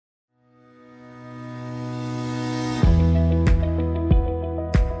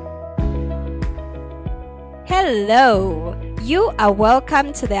Hello! You are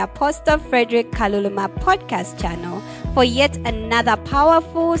welcome to the Apostle Frederick Kaluluma podcast channel for yet another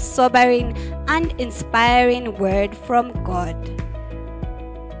powerful, sobering, and inspiring word from God.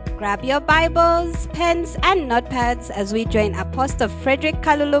 Grab your Bibles, pens, and notepads as we join Apostle Frederick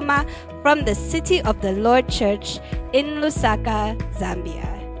Kaluluma from the City of the Lord Church in Lusaka,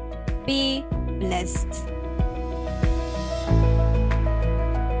 Zambia. Be blessed.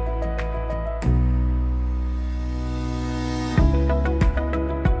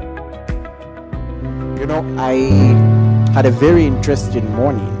 You know, I had a very interesting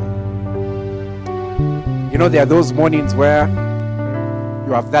morning. You know, there are those mornings where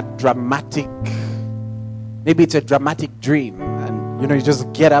you have that dramatic, maybe it's a dramatic dream, and you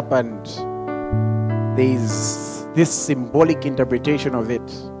just get up and there's this symbolic interpretation of it,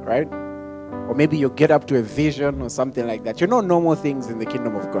 right? Or maybe you get up to a vision or something like that. Normal things in the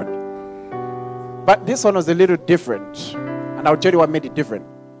kingdom of God. But this one was a little different, and I'll tell you what made it different.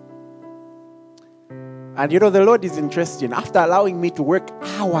 And the Lord is interesting. After allowing me to work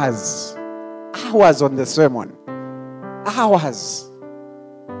hours on the sermon,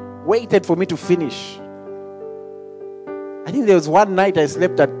 waited for me to finish. I think there was one night I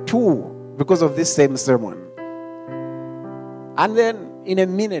slept at 2 because of this same sermon. And then in a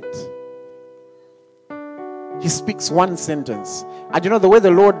minute, he speaks one sentence. And the way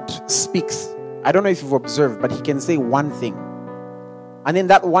the Lord speaks, I don't know if you've observed, but he can say one thing. And then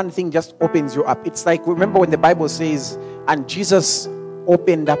that one thing just opens you up. It's like, remember when the Bible says, and Jesus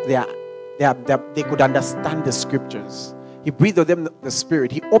opened up they could understand the scriptures. He breathed on them the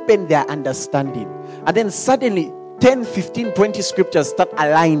Spirit. He opened their understanding. And then suddenly, 10, 15, 20 scriptures start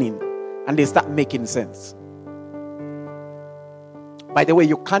aligning. And they start making sense. By the way,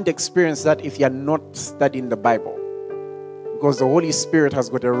 you can't experience that if you're not studying the Bible. Because the Holy Spirit has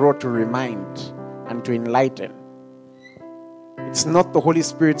got a role to remind and to enlighten. It's not the Holy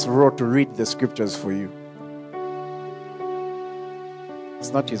Spirit's role to read the scriptures for you.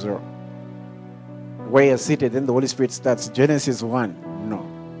 It's not his role. Where you're seated, then the Holy Spirit starts. Genesis 1. No.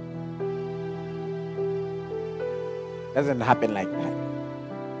 Doesn't happen like that.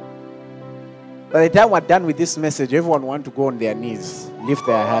 By the time we're done with this message, everyone wants to go on their knees, lift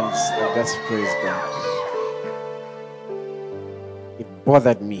their hands, and just praise God. It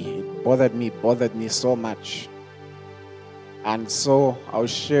bothered me so much. And so I'll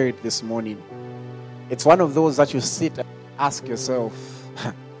share it this morning. It's one of those that you sit and ask yourself.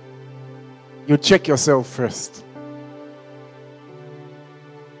 You check yourself first.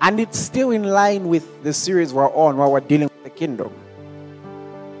 And it's still in line with the series we're on while we're dealing with the kingdom.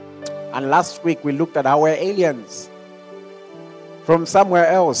 And last week we looked at how we're aliens from somewhere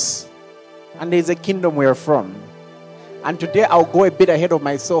else. And there's a kingdom we're from. And today I'll go a bit ahead of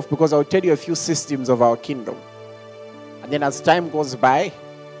myself because I'll tell you a few systems of our kingdom. And then as time goes by,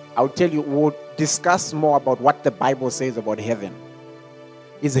 I'll tell you, we'll discuss more about what the Bible says about heaven.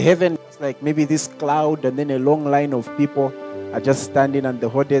 Is heaven just like maybe this cloud and then a long line of people are just standing and the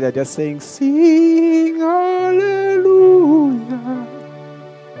whole day they're just saying, sing hallelujah.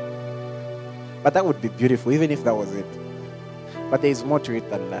 But that would be beautiful, even if that was it. But there is more to it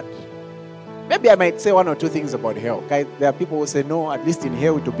than that. Maybe I might say one or two things about hell. Okay? There are people who say, no, at least in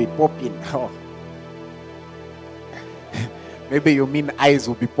hell it will be popping. Oh. Maybe you mean eyes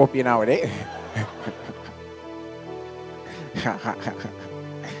will be popping out, eh?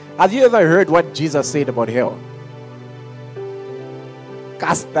 Have you ever heard what Jesus said about hell?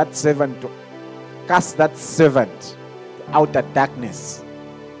 Cast that servant out at darkness,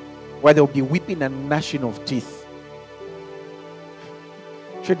 where there will be weeping and gnashing of teeth.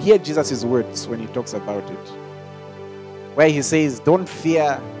 You should hear Jesus' words when he talks about it. Where he says, don't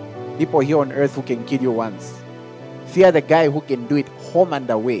fear people here on earth who can kill you once. Fear the guy who can do it home and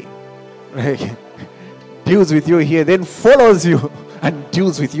away. Deals with you here, then follows you and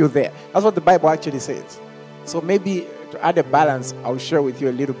deals with you there. That's what the Bible actually says. So maybe to add a balance, I'll share with you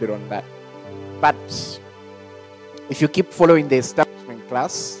a little bit on that. But if you keep following the establishment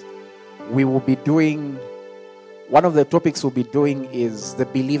class, we will be doing, one of the topics we'll be doing is the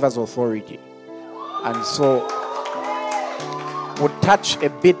believer's authority. And so we'll touch a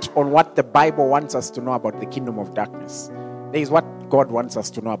bit on what the Bible wants us to know about the kingdom of darkness. There is what God wants us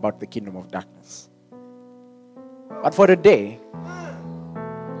to know about the kingdom of darkness. But for today,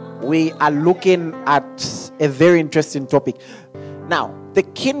 we are looking at a very interesting topic. Now, the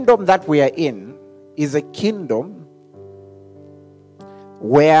kingdom that we are in is a kingdom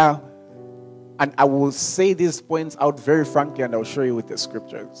where, and I will say these points out very frankly and I'll show you with the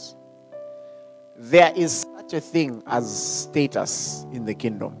scriptures. There is such a thing as status in the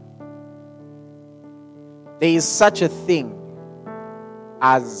kingdom. there is such a thing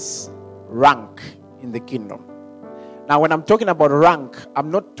as rank in the kingdom. Now, when I'm talking about rank,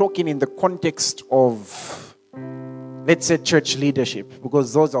 I'm not talking in the context of, let's say, church leadership,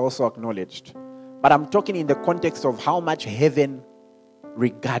 because those are also acknowledged. But I'm talking in the context of how much heaven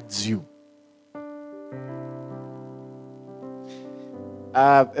regards you.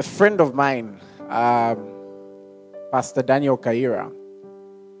 A friend of mine, Pastor Daniel Kaira,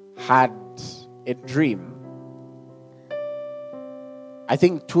 had a dream, I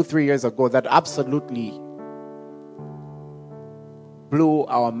think 2-3 years ago, that absolutely blew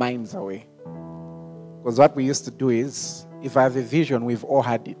our minds away. Because what we used to do is, if I have a vision, we've all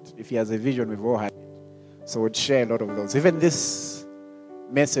had it. If he has a vision, we've all had it. So we'd share a lot of those. Even this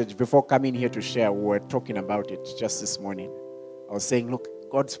message, before coming here to share, we were talking about it just this morning. I was saying, look,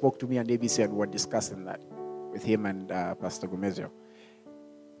 God spoke to me on ABC and we were discussing that with him and Pastor Gomezio.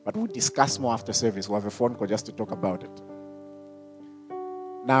 But we'll discuss more after service. We'll have a phone call just to talk about it.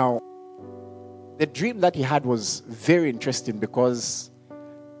 Now, the dream that he had was very interesting because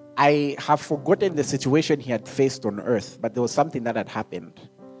I have forgotten the situation he had faced on earth, but there was something that had happened.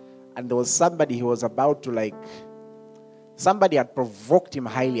 And there was somebody he was about to somebody had provoked him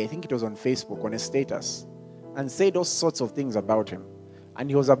highly. I think it was on Facebook, on a status, and said all sorts of things about him. And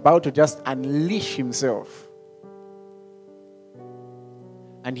he was about to just unleash himself.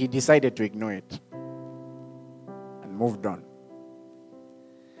 And he decided to ignore it and moved on.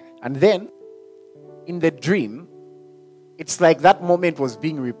 And then, in the dream, it's like that moment was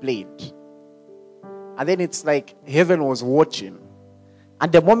being replayed. And then it's like heaven was watching.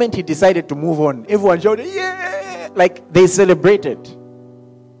 And the moment he decided to move on, everyone shouted, yeah! Like they celebrated.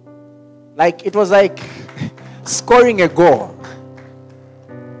 Like it was like scoring a goal.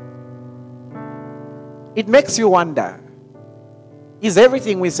 It makes you wonder, is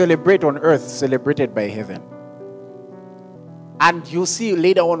everything we celebrate on earth celebrated by heaven? And you'll see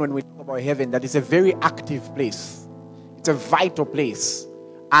later on when we talk about heaven that it's a very active place. It's a vital place.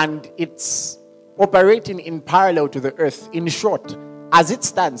 And it's operating in parallel to the earth. In short, as it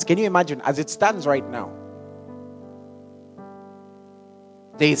stands, can you imagine, as it stands right now,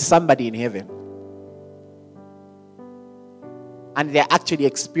 there is somebody in heaven. And they're actually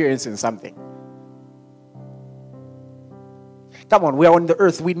experiencing something. Come on, we are on the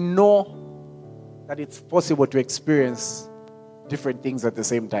earth. We know that it's possible to experience different things at the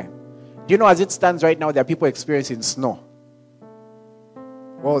same time. Do you know, as it stands right now, there are people experiencing snow.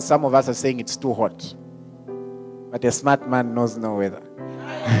 Well, some of us are saying it's too hot. But a smart man knows no weather.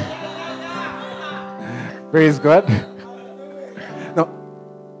 Praise God. No.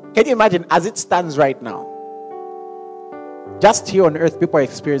 Can you imagine, as it stands right now, just here on earth, people are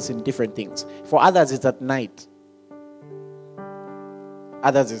experiencing different things. For others, it's at night.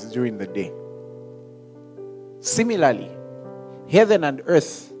 Others, it's during the day. Similarly, heaven and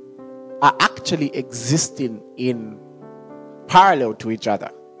earth are actually existing in parallel to each other.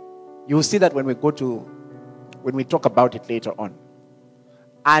 You will see that when we talk about it later on.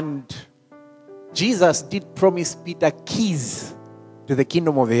 And Jesus did promise Peter keys to the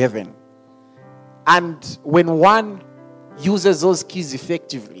kingdom of heaven. And when one uses those keys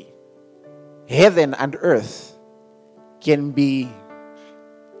effectively, heaven and earth can be,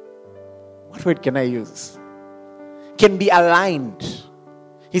 what word can I use? Can be aligned.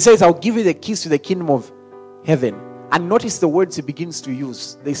 He says, I'll give you the keys to the kingdom of heaven. And notice the words he begins to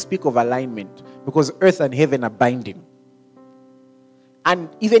use. They speak of alignment because earth and heaven are binding. And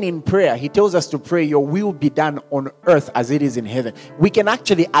even in prayer, he tells us to pray, your will be done on earth as it is in heaven. We can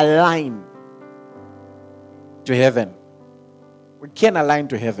actually align to heaven. We can align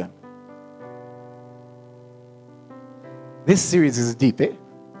to heaven. This series is deep, eh?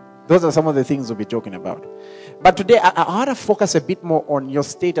 Those are some of the things we'll be talking about. But today, I want to focus a bit more on your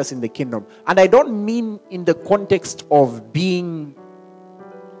status in the kingdom. And I don't mean in the context of being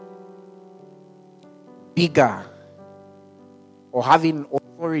bigger or having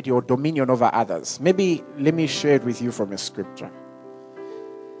authority or dominion over others. Maybe let me share it with you from a scripture.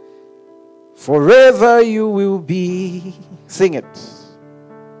 Forever you will be, sing it,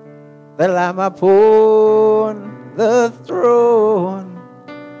 the Lamb upon the throne.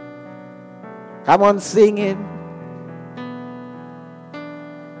 Come on, sing it.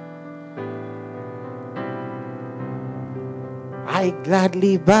 I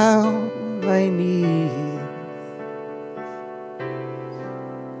gladly bow my knees.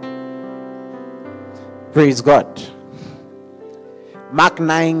 Praise God. Mark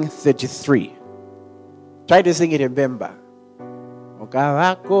 9:33. Try to sing it in Bemba.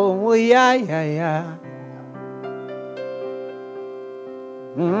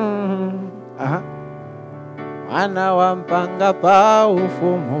 anawampanga pa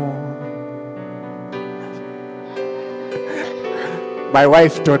ufumu. My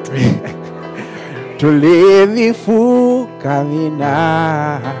wife taught me to live ifu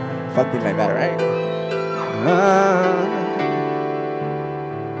kamina. Something like that, right?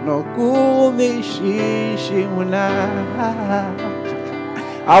 No kumishishimuna.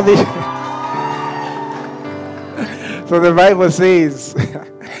 So the Bible says,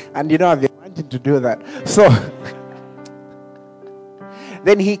 and you know I've been wanting to do that. So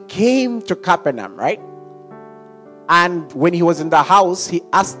then he came to Capernaum, right? And when he was in the house, he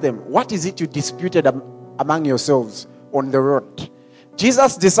asked them, what is it you disputed among yourselves on the road?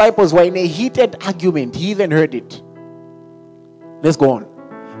 Jesus' disciples were in a heated argument. He even heard it. Let's go on.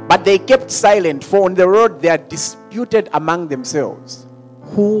 But they kept silent, for on the road they are disputed among themselves.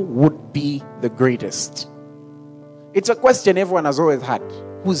 Who would be the greatest? It's a question everyone has always had.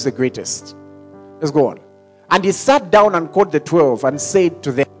 Who's the greatest? Let's go on. And he sat down and called the 12 and said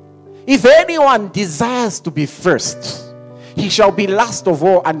to them, if anyone desires to be first, he shall be last of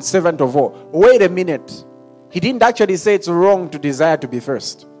all and servant of all. Wait a minute. He didn't actually say it's wrong to desire to be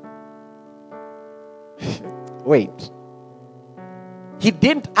first. Wait. He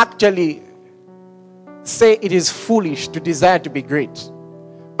didn't actually say it is foolish to desire to be great.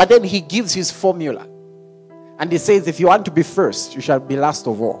 But then he gives his formula. And he says, if you want to be first, you shall be last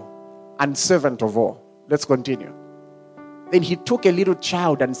of all and servant of all. Let's continue. Then he took a little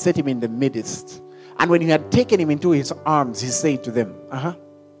child and set him in the midst. And when he had taken him into his arms, he said to them,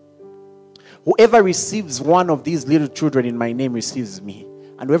 whoever receives one of these little children in my name receives me.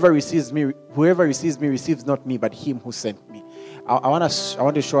 And whoever receives me receives not me, but him who sent me. I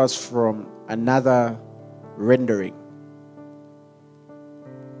want to show us from another rendering.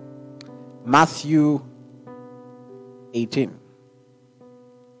 Matthew 18.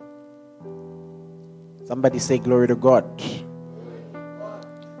 Somebody say glory to God.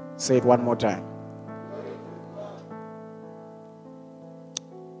 Say it one more time.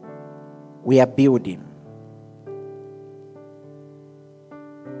 We are building.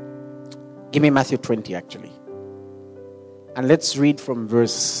 Give me Matthew 20 actually. And let's read from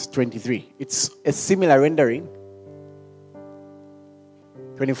verse 23. It's a similar rendering.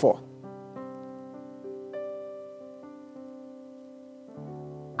 24.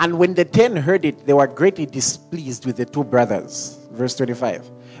 And when the 10 heard it, they were greatly displeased with the two brothers. Verse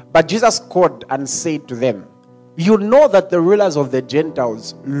 25. But Jesus called and said to them, you know that the rulers of the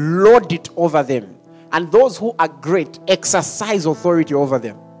Gentiles lord it over them, and those who are great exercise authority over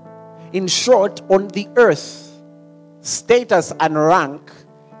them. In short, on the earth, status and rank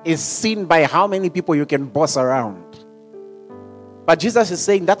is seen by how many people you can boss around. But Jesus is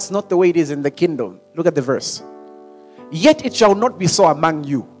saying that's not the way it is in the kingdom. Look at the verse. Yet it shall not be so among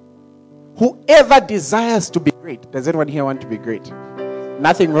you. Whoever desires to be great. Does anyone here want to be great?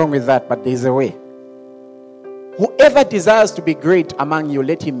 Nothing wrong with that, but there's a way. Whoever desires to be great among you,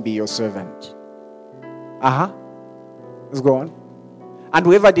 let him be your servant. Let's go on. And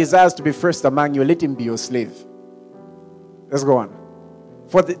whoever desires to be first among you, let him be your slave. Let's go on.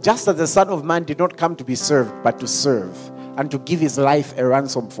 For just as the Son of Man did not come to be served, but to serve, and to give his life a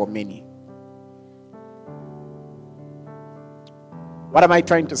ransom for many. What am I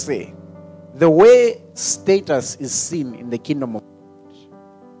trying to say? The way status is seen in the kingdom of God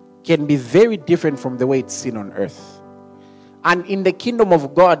can be very different from the way it's seen on earth. And in the kingdom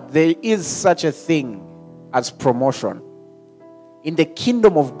of God, there is such a thing as promotion. In the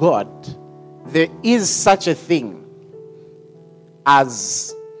kingdom of God, there is such a thing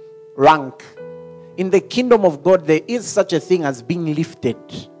as rank. In the kingdom of God, there is such a thing as being lifted.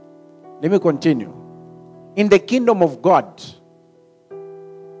 Let me continue. In the kingdom of God,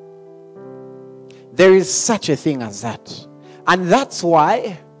 there is such a thing as that. And that's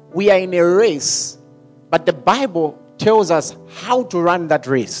why we are in a race. But the Bible tells us how to run that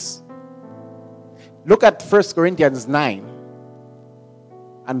race. Look at 1 Corinthians 9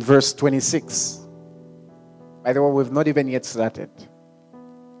 and verse 26. By the way, we've not even yet started.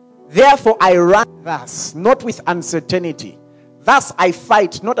 Therefore I run thus, not with uncertainty. Thus I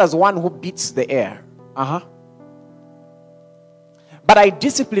fight, not as one who beats the air. But I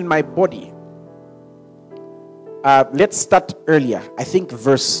discipline my body. Let's start earlier. I think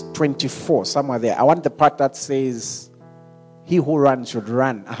verse 24, somewhere there. I want the part that says, he who runs should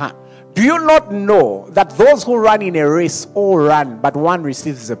run. Do you not know that those who run in a race all run, but one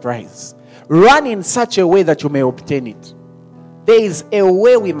receives the prize? Run in such a way that you may obtain it. There is a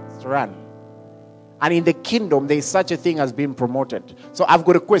way we must run. And in the kingdom, there is such a thing as being promoted. So I've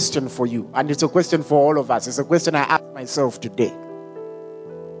got a question for you. And it's a question for all of us. It's a question I ask myself today.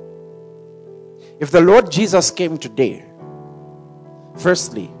 If the Lord Jesus came today,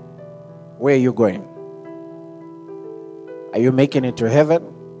 firstly, where are you going? Are you making it to heaven?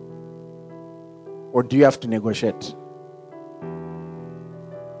 Or do you have to negotiate?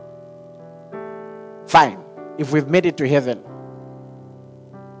 Fine. If we've made it to heaven,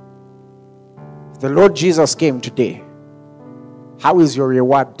 if the Lord Jesus came today, how is your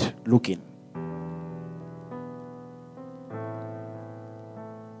reward looking?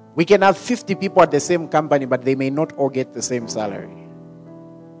 We can have 50 people at the same company, but they may not all get the same salary.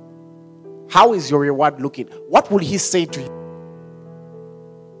 How is your reward looking? What will he say to you?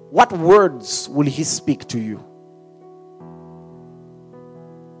 What words will he speak to you?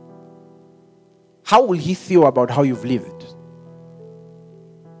 How will he feel about how you've lived?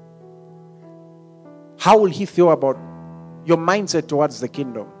 How will he feel about your mindset towards the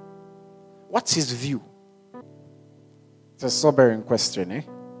kingdom? What's his view? It's a sobering question, eh?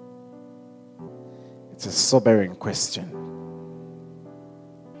 It's a sobering question.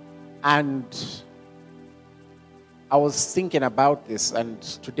 And I was thinking about this, and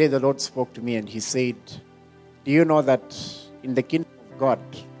today the Lord spoke to me and he said, do you know that in the kingdom of God,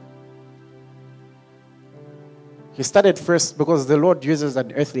 he started first because the Lord uses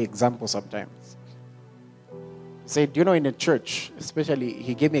an earthly example sometimes. He said, you know, in a church, especially,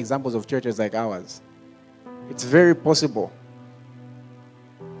 he gave me examples of churches like ours. It's very possible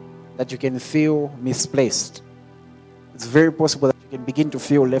that you can feel misplaced. It's very possible that you can begin to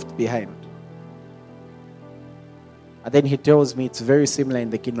feel left behind. And then he tells me it's very similar in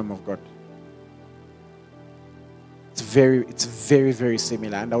the kingdom of God. It's very, very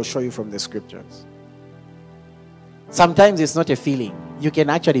similar. And I'll show you from the scriptures. Sometimes it's not a feeling. You can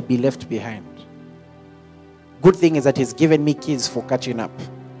actually be left behind. Good thing is that he's given me keys for catching up.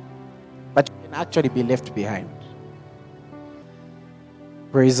 But you can actually be left behind.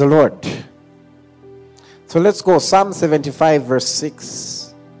 Praise the Lord. So let's go. Psalm 75 verse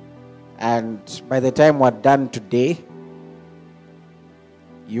 6. And by the time we're done today,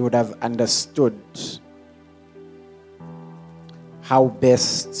 you would have understood how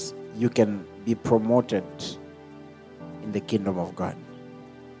best you can be promoted in the kingdom of God.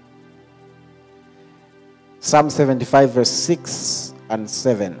 Psalm 75 verse 6 and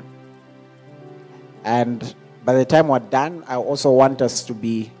 7. And by the time we're done, I also want us to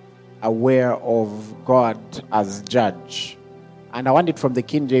be aware of God as judge. And I want it from the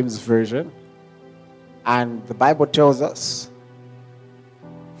King James Version. And the Bible tells us,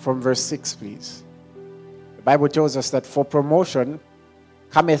 from verse 6, please. The Bible tells us that for promotion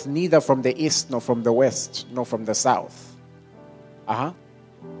cometh neither from the east, nor from the west, nor from the south. But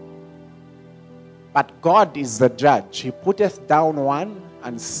God is the judge. He putteth down one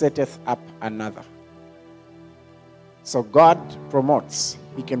and setteth up another. So God promotes.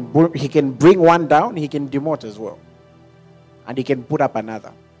 He can bring one down, he can demote as well. And he can put up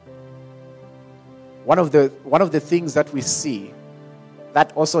another. One of the things that we see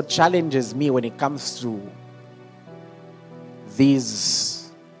that also challenges me when it comes to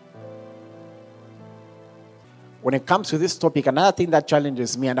these, when it comes to this topic, another thing that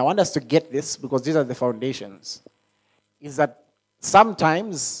challenges me, and I want us to get this because these are the foundations, is that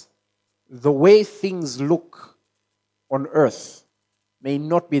sometimes the way things look on earth may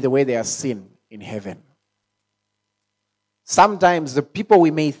not be the way they are seen in heaven. Sometimes the people we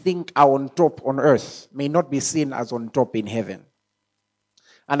may think are on top on earth may not be seen as on top in heaven.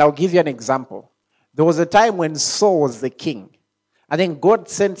 And I'll give you an example. There was a time when Saul was the king. And then God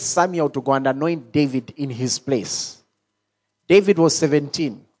sent Samuel to go and anoint David in his place. David was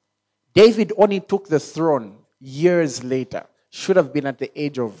 17. David only took the throne years later. Should have been at the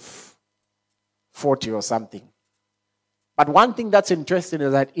age of 40 or something. But one thing that's interesting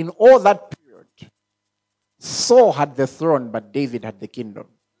is that in all that period, Saul had the throne, but David had the kingdom.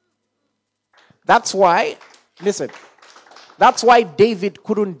 That's why, listen, that's why David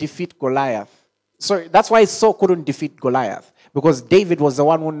couldn't defeat Goliath. Sorry, that's why Saul couldn't defeat Goliath. Because David was the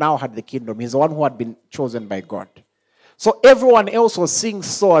one who now had the kingdom. He's the one who had been chosen by God. So everyone else was seeing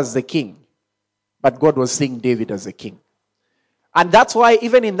Saul as the king. But God was seeing David as the king. And that's why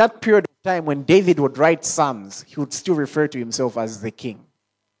even in that period of time when David would write Psalms, he would still refer to himself as the king.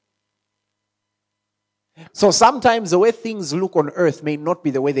 So sometimes the way things look on earth may not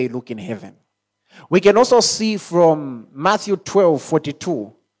be the way they look in heaven. We can also see from Matthew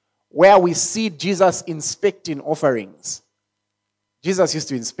 12:42, where we see Jesus inspecting offerings. Jesus used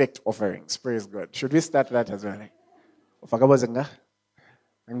to inspect offerings. Praise God. Should we start that as well?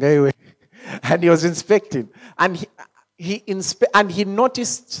 And he was inspecting. And he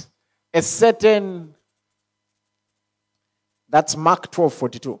noticed a certain, that's Mark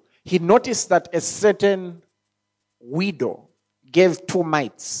 12:42. he noticed that a certain widow gave 2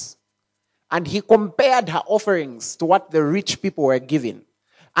 mites. And he compared her offerings to what the rich people were giving.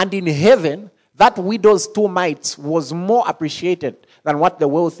 And in heaven, that widow's 2 mites was more appreciated than what the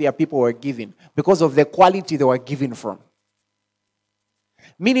wealthier people were giving because of the quality they were giving from.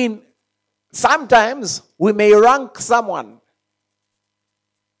 Meaning, sometimes we may rank someone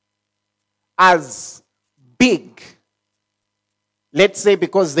as big. Let's say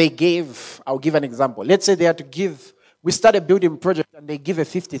because they gave, I'll give an example. Let's say they had to give, we start a building project and they give a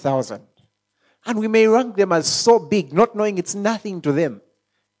 50,000. And we may rank them as so big, not knowing it's nothing to them.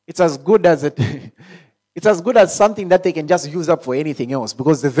 It's as good as it's as good as something that they can just use up for anything else,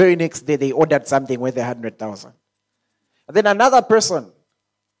 because the very next day they ordered something worth 100,000. And then another person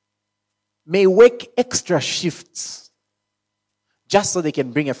may work extra shifts just so they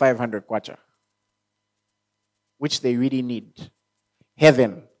can bring a 500 kwacha, which they really need.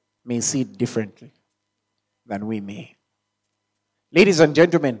 Heaven may see it differently than we may. Ladies and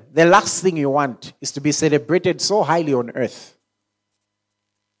gentlemen, the last thing you want is to be celebrated so highly on earth.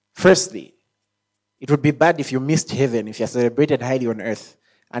 Firstly, it would be bad if you missed heaven if you're celebrated highly on earth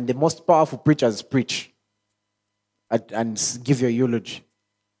and the most powerful preachers preach and give your eulogy.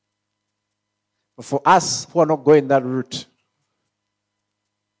 But for us who are not going that route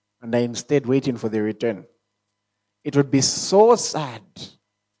and are instead waiting for the return, it would be so sad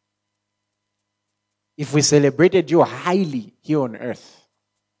if we celebrated you highly here on earth,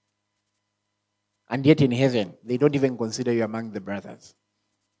 and yet in heaven, they don't even consider you among the brothers.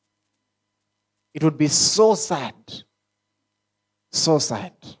 It would be so sad. So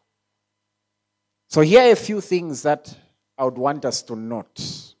sad. So here are a few things that I would want us to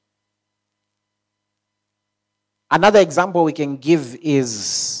note. Another example we can give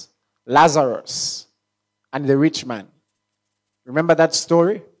is Lazarus and the rich man. Remember that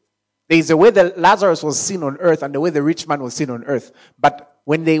story? There is a way that Lazarus was seen on earth and the way the rich man was seen on earth. But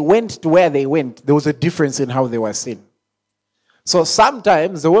when they went to where they went, there was a difference in how they were seen. So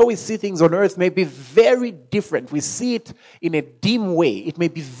sometimes the way we see things on earth may be very different. We see it in a dim way. It may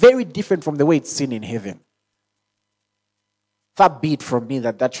be very different from the way it's seen in heaven. Far be it from me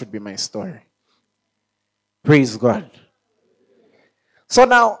that should be my story. Praise God. So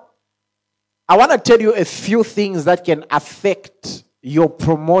now, I want to tell you a few things that can affect your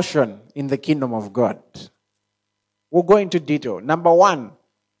promotion in the kingdom of God. We'll go into detail. Number 1,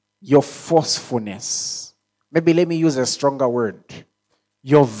 your forcefulness. Maybe let me use a stronger word.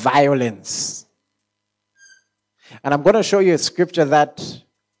 Your violence. And I'm going to show you a scripture that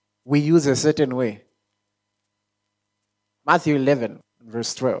we use a certain way. Matthew 11,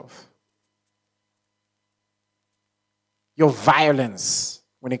 verse 12. Your violence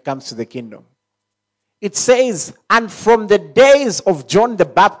when it comes to the kingdom. It says, and from the days of John the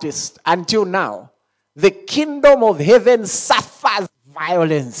Baptist until now, the kingdom of heaven suffers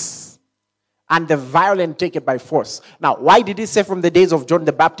violence, and the violent take it by force. Now, why did he say from the days of John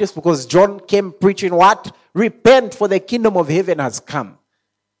the Baptist? Because John came preaching what? Repent, for the kingdom of heaven has come.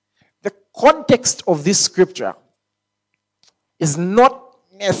 The context of this scripture is not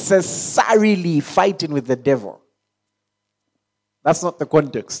necessarily fighting with the devil. That's not the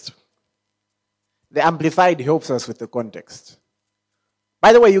context. The Amplified helps us with the context.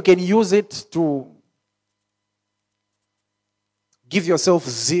 By the way, you can use it to give yourself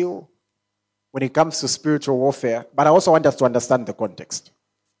zeal when it comes to spiritual warfare, but I also want us to understand the context.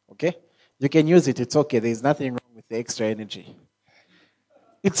 Okay? You can use it, it's okay. There's nothing wrong with the extra energy.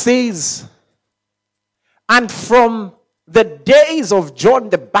 It says, and from the days of John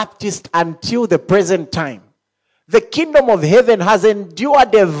the Baptist until the present time, the kingdom of heaven has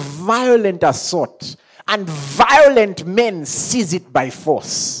endured a violent assault, and violent men seize it by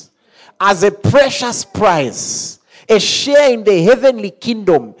force. As a precious prize, a share in the heavenly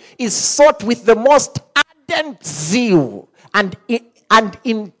kingdom is sought with the most ardent zeal and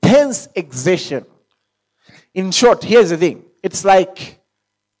intense exertion. In short, here's the thing. It's like,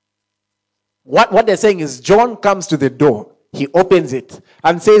 what they're saying is, John comes to the door. He opens it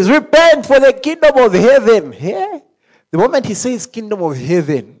and says, repent, for the kingdom of heaven. Yeah? The moment he says kingdom of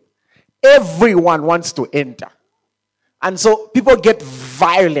heaven, everyone wants to enter. And so people get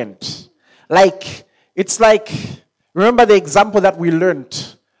violent. It's like, remember the example that we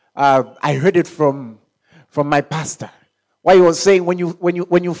learned? I heard it from my pastor. Where he was saying, when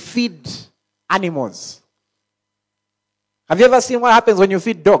you feed animals. Have you ever seen what happens when you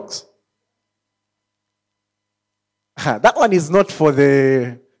feed dogs? That one is not for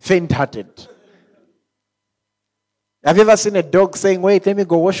the faint-hearted. Have you ever seen a dog saying, wait, let me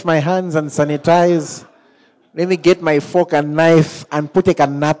go wash my hands and sanitize? Let me get my fork and knife and put a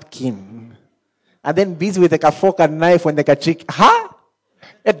napkin. And then busy with a fork and knife when the chick. Huh?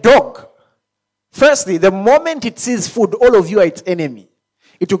 A dog. Firstly, the moment it sees food, all of you are its enemy.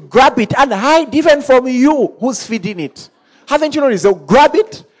 It will grab it and hide even from you who's feeding it. Haven't you noticed? They'll grab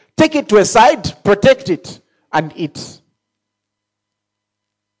it, take it to a side, protect it, and eat.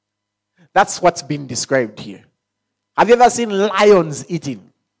 That's what's been described here. Have you ever seen lions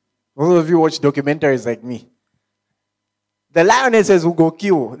eating? Those of you watch documentaries like me. The lionesses will go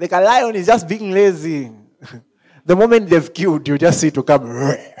kill. Like a lion is just being lazy. The moment they've killed, you just see it to come.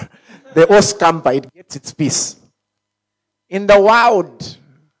 The all scamper, it gets its piece. In the wild,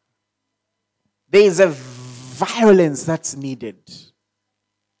 there is a violence that's needed.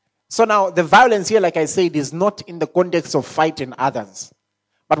 So now, the violence here, like I said, is not in the context of fighting others.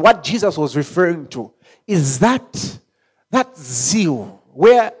 But what Jesus was referring to is that zeal,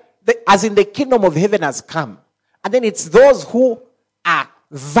 where, as in the kingdom of heaven has come. And then it's those who are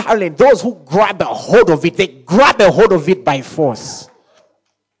violent, those who grab a hold of it. They grab a hold of it by force.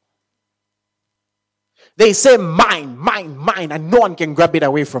 They say, mine, mine, mine, and no one can grab it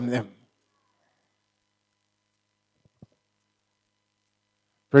away from them.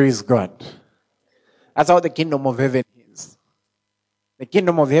 Praise God. That's how the kingdom of heaven is. The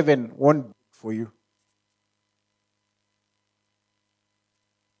kingdom of heaven won't be for you.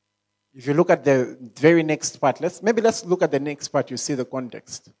 If you look at the very next part, let's look at the next part, you see the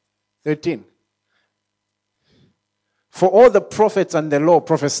context. 13. For all the prophets and the law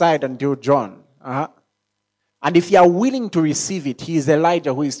prophesied until John. And if you are willing to receive it, he is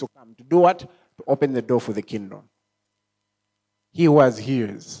Elijah who is to come. To do what? To open the door for the kingdom. He who has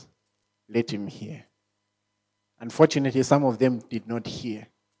ears, let him hear. Unfortunately, some of them did not hear.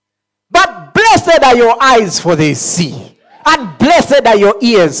 But blessed are your eyes, for they see. And blessed are your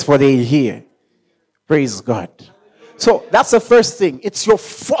ears, for they hear. Praise God. So that's the first thing. It's your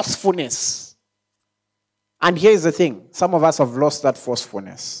forcefulness. And here's the thing. Some of us have lost that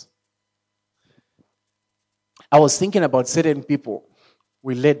forcefulness. I was thinking about certain people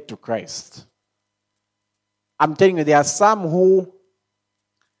we led to Christ. I'm telling you, there are some who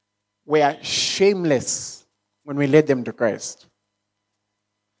were shameless when we led them to Christ.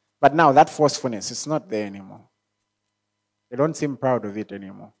 But now that forcefulness is not there anymore. They don't seem proud of it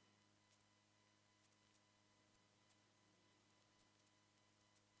anymore.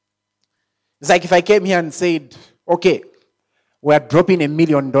 It's like if I came here and said, okay, we're dropping $1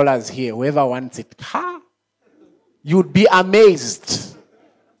 million here, whoever wants it. You'd be amazed.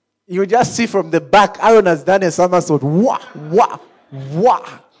 You just see from the back, Aaron has done a somersault. Wah, wah,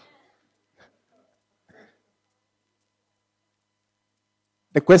 wah.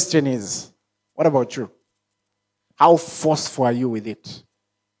 The question is, what about you? How forceful are you with it?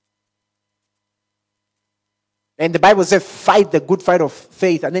 And the Bible says, fight the good fight of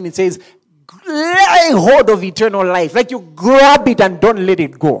faith. And then it says, lay hold of eternal life. Like you grab it and don't let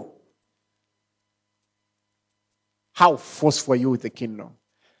it go. How forceful are you with the kingdom?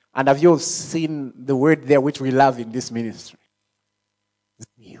 And have you seen the word there which we love in this ministry?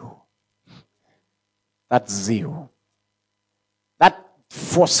 Zeal. That's zeal. That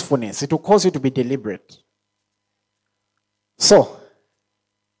forcefulness. It will cause you to be deliberate. So,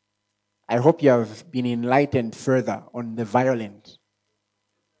 I hope you have been enlightened further on the violent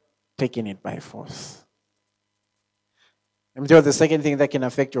taking it by force. Let me tell you the second thing that can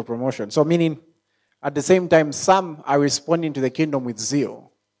affect your promotion. So, meaning, at the same time, some are responding to the kingdom with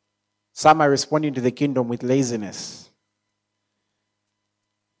zeal. Some are responding to the kingdom with laziness.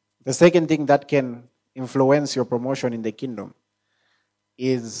 The second thing that can influence your promotion in the kingdom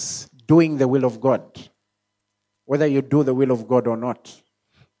is doing the will of God. Whether you do the will of God or not.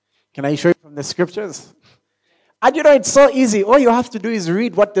 Can I show you from the scriptures? And you know, it's so easy. All you have to do is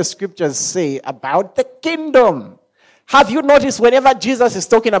read what the scriptures say about the kingdom. Have you noticed whenever Jesus is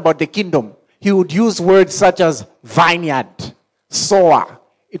talking about the kingdom, he would use words such as vineyard, sower.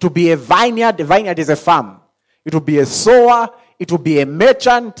 It would be a vineyard. A vineyard is a farm. It would be a sower. It would be a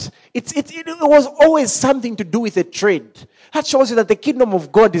merchant. It was always something to do with a trade. That shows you that the kingdom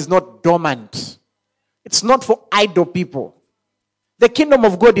of God is not dormant. It's not for idle people. The kingdom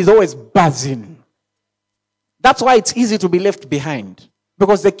of God is always buzzing. That's why it's easy to be left behind.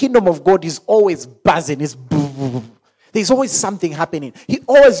 Because the kingdom of God is always buzzing. It's there's always something happening. He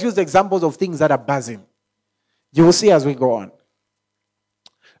always used examples of things that are buzzing. You will see as we go on.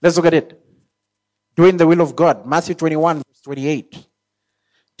 Let's look at it. Doing the will of God. Matthew 21, verse 28.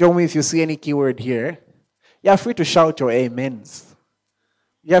 Tell me if you see any keyword here. You're free to shout your amens.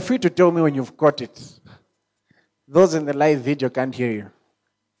 You're free to tell me when you've got it. Those in the live video can't hear you.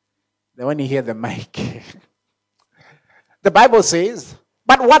 They only hear the mic. The Bible says,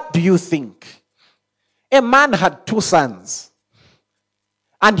 but what do you think? A man had 2 sons.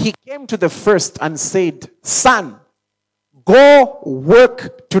 And he came to the first and said, son, go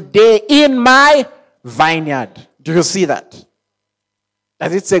work today in my vineyard. Do you see that?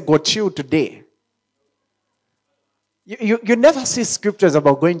 Does it say go chill today? You never see scriptures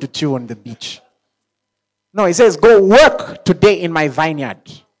about going to chill on the beach. No, it says go work today in my vineyard.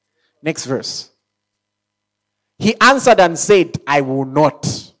 Next verse. He answered and said, I will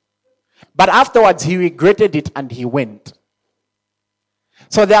not. But afterwards he regretted it and he went.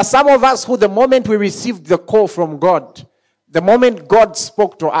 So there are some of us who the moment we received the call from God, the moment God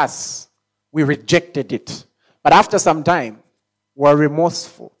spoke to us, we rejected it. But after some time, we're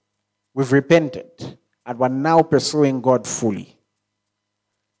remorseful. We've repented. And we're now pursuing God fully.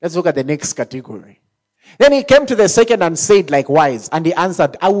 Let's look at the next category. Then he came to the second and said likewise. And he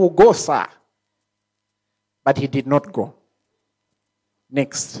answered, I will go, sir. But he did not go.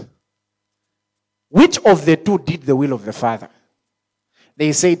 Next. Which of the 2 did the will of the Father?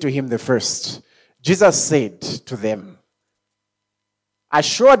 They say to him the first. Jesus said to them,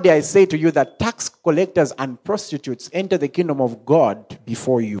 assuredly I say to you that tax collectors and prostitutes enter the kingdom of God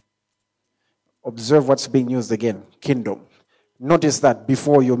before you. Observe what's being used again. Kingdom. Notice that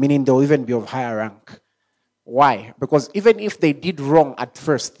before you, meaning they'll even be of higher rank. Why? Because even if they did wrong at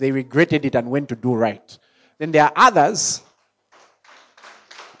first, they regretted it and went to do right. Then there are others.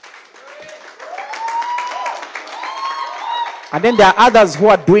 And then there are others who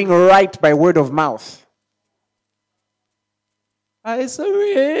are doing right by word of mouth. I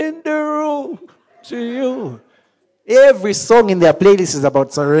surrender to you. Every song in their playlist is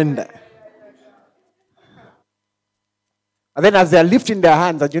about surrender. And then as they are lifting their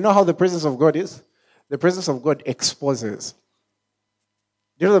hands, and you know how the presence of God is? The presence of God exposes.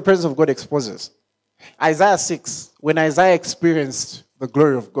 Do you know the presence of God exposes? Isaiah 6, when Isaiah experienced the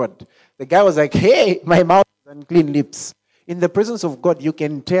glory of God, the guy was like, hey, my mouth has unclean lips. In the presence of God, you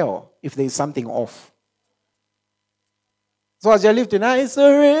can tell if there is something off. So as you're lifting, I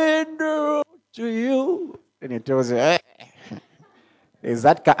surrender to you. And it tells you, there's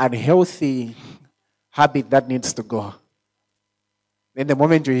that unhealthy habit that needs to go. Then the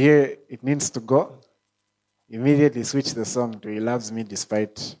moment you hear it needs to go, immediately switch the song to He Loves Me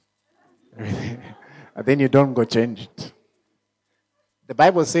Despite everything. And then you don't go change it. The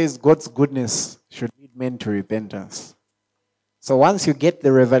Bible says God's goodness should lead men to repentance. So once you get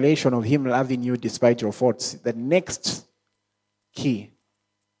the revelation of Him loving you despite your faults, the next key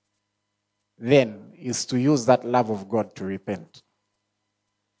then is to use that love of God to repent.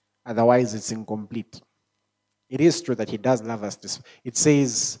 Otherwise, it's incomplete. It is true that He does love us. It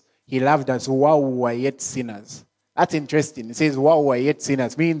says He loved us while we were yet sinners. That's interesting. It says while we were yet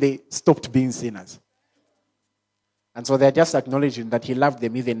sinners, meaning they stopped being sinners. And so they're just acknowledging that He loved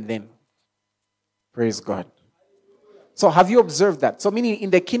them even then. Praise God. So have you observed that? So meaning in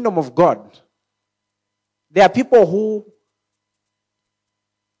the kingdom of God, there are people who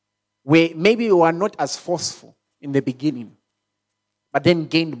maybe were not as forceful in the beginning, but then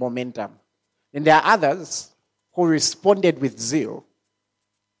gained momentum. And there are others who responded with zeal,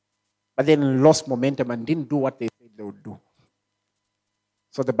 but then lost momentum and didn't do what they said they would do.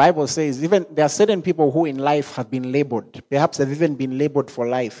 So the Bible says even there are certain people who in life have been labeled. Perhaps they've even been labeled for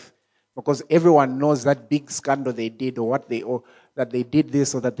life because everyone knows that big scandal they did or that they did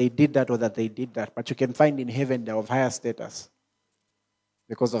this or that they did that or that they did that. But you can find in heaven they're of higher status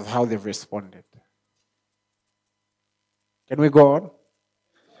because of how they've responded. Can we go on?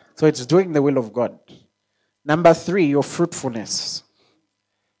 So it's doing the will of God. Number 3, your fruitfulness.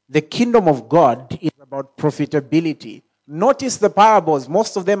 The kingdom of God is about profitability. Notice the parables,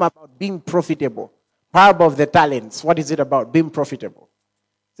 most of them are about being profitable. Parable of the talents, what is it about? Being profitable.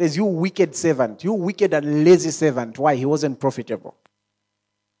 It says, you wicked servant, you wicked and lazy servant. Why? He wasn't profitable.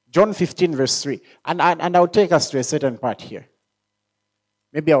 John 15 verse 3. And I'll take us to a certain part here.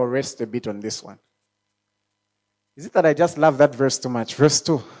 Maybe I'll rest a bit on this one. Is it that I just love that verse too much? Verse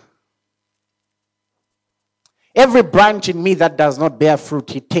 2. Every branch in me that does not bear fruit,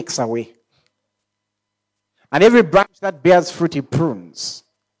 He takes away. And every branch that bears fruit, He prunes,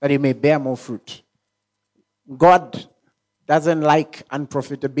 that it may bear more fruit. God doesn't like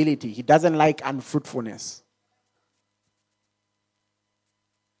unprofitability. He doesn't like unfruitfulness.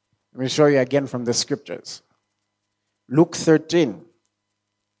 Let me show you again from the scriptures. Luke 13.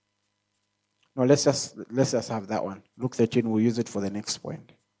 No, let's just have that one. Luke 13, we'll use it for the next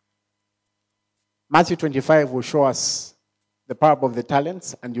point. Matthew 25 will show us the parable of the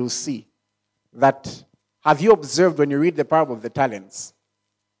talents, and you'll see that, have you observed when you read the parable of the talents,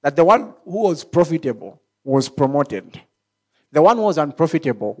 that the one who was profitable was promoted, The one who was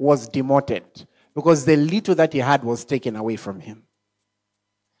unprofitable was demoted because the little that he had was taken away from him.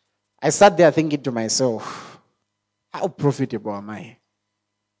 I sat there thinking to myself, how profitable am I?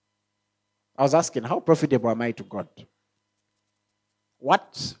 I was asking, how profitable am I to God?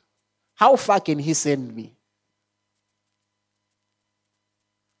 How far can he send me?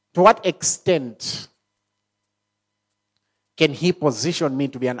 To what extent can he position me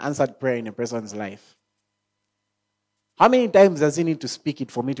to be an answered prayer in a person's life? How many times does he need to speak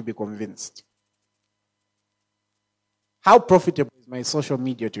it for me to be convinced? How profitable is my social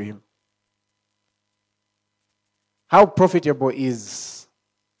media to him? How profitable is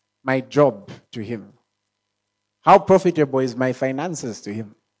my job to him? How profitable is my finances to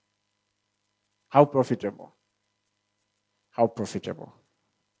him? How profitable? How profitable?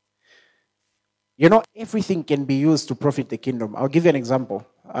 You know, everything can be used to profit the kingdom. I'll give you an example.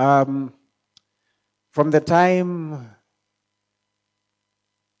 From the time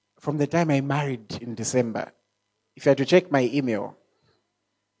I married in December, if you had to check my email,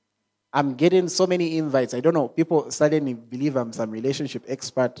 I'm getting so many invites. I don't know, people suddenly believe I'm some relationship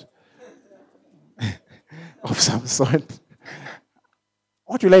expert of some sort.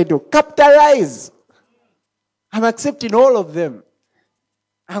 What will I do? Capitalize. I'm accepting all of them.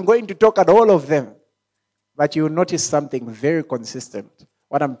 I'm going to talk at all of them. But you'll notice something very consistent.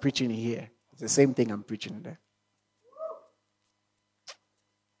 What I'm preaching here is the same thing I'm preaching there.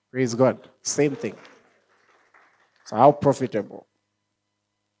 Praise God. Same thing. So how profitable?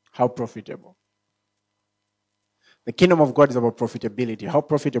 How profitable? The kingdom of God is about profitability. How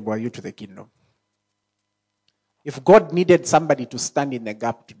profitable are you to the kingdom? If God needed somebody to stand in the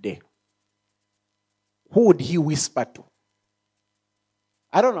gap today, who would he whisper to?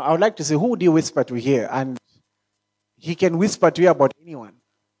 I don't know. I would like to say, who would he whisper to here? And he can whisper to you about anyone.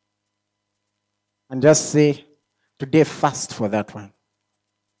 And just say, today fast for that one.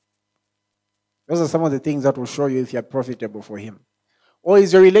 Those are some of the things that will show you if you're profitable for him. Or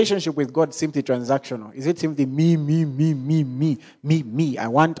is your relationship with God simply transactional? Is it simply me? I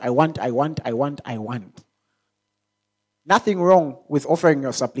want. Nothing wrong with offering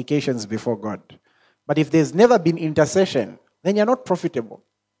your supplications before God. But if there's never been intercession, then you're not profitable.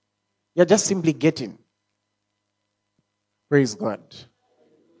 You're just simply getting. Praise God.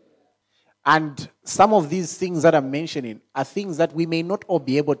 And some of these things that I'm mentioning are things that we may not all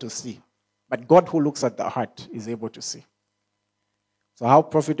be able to see. But God who looks at the heart is able to see. So how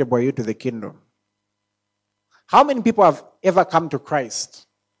profitable are you to the kingdom? How many people have ever come to Christ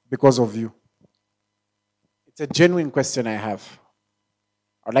because of you? It's a genuine question I have.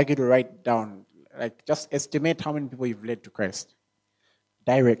 I'd like you to write down, just estimate how many people you've led to Christ.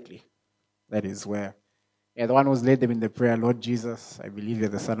 Directly. That is where. Yeah, the one who's led them in the prayer, Lord Jesus, I believe you're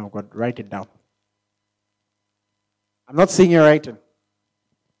the Son of God. Write it down. I'm not saying you're writing.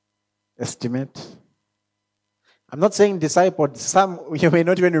 Estimate. I'm not saying disciple. Some, you may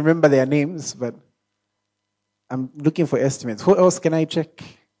not even remember their names, but I'm looking for estimates. Who else can I check?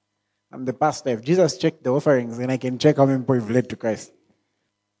 I'm the pastor. If Jesus checked the offerings, then I can check how many people have led to Christ.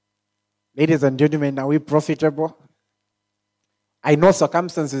 Ladies and gentlemen, are we profitable? I know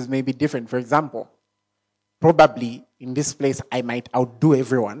circumstances may be different. For example, probably in this place, I might outdo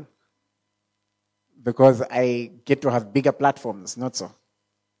everyone because I get to have bigger platforms, not so.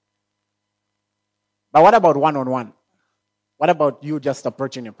 But what about one-on-one? What about you just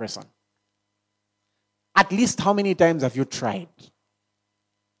approaching a person? At least how many times have you tried?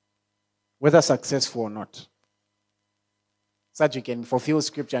 Whether successful or not. So that you can fulfill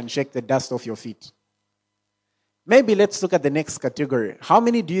scripture and shake the dust off your feet. Maybe let's look at the next category. How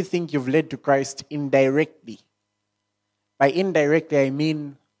many do you think you've led to Christ indirectly? By indirectly, I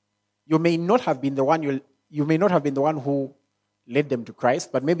mean you may not have been the one who led them to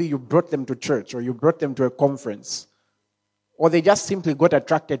Christ, but maybe you brought them to church or you brought them to a conference. Or they just simply got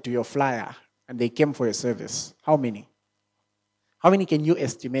attracted to your flyer and they came for a service. How many? How many can you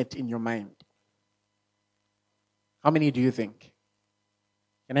estimate in your mind? How many do you think?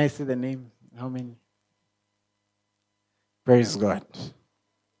 Can I see the name? How many? Praise God.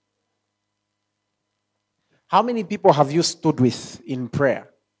 How many people have you stood with in prayer?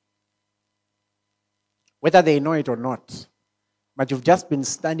 Whether they know it or not. But you've just been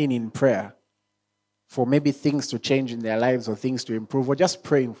standing in prayer for maybe things to change in their lives or things to improve or just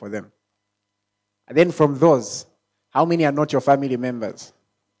praying for them. And then from those, how many are not your family members?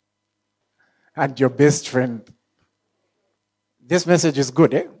 And your best friend? This message is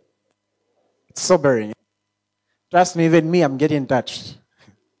good, eh? It's sobering. Trust me, even me, I'm getting touched.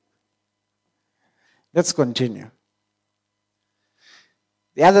 Let's continue.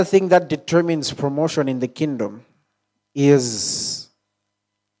 The other thing that determines promotion in the kingdom is,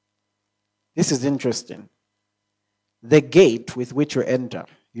 this is interesting. The gate with which you enter,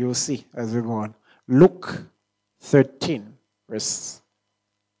 you will see as we go on. Luke 13, verse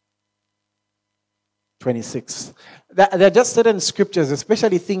 26. There are just certain scriptures,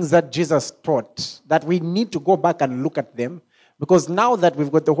 especially things that Jesus taught, that we need to go back and look at them, because now that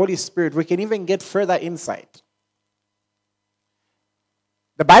we've got the Holy Spirit, we can even get further insight.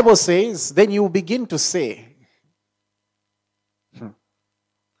 The Bible says, then you begin to say,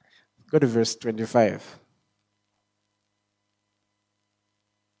 go to verse 25.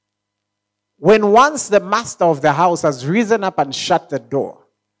 When once the master of the house has risen up and shut the door,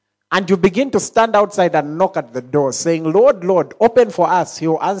 and you begin to stand outside and knock at the door, saying, Lord, Lord, open for us, he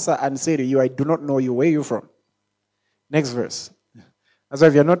will answer and say to you, I do not know you. Where are you from? Next verse. As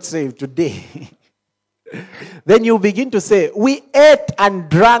if you're not saved today. Then you begin to say, we ate and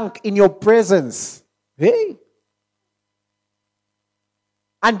drank in your presence. Hey.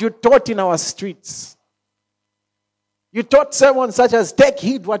 And you taught in our streets. You taught sermons such as, take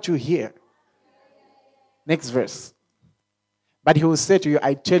heed what you hear. Next verse. But he will say to you,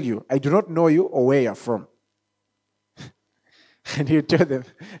 I tell you, I do not know you or where you're from. And you tell them,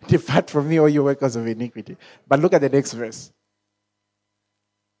 depart from me, all you workers of iniquity. But look at the next verse.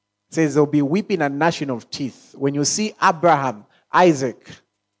 It says, there'll be weeping and gnashing of teeth when you see Abraham, Isaac,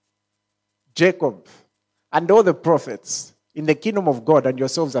 Jacob, and all the prophets in the kingdom of God, and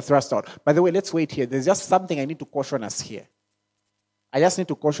yourselves are thrust out. By the way, let's wait here. There's just something I need to caution us here. I just need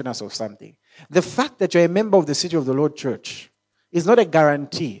to caution us of something. The fact that you're a member of the City of the Lord Church is not a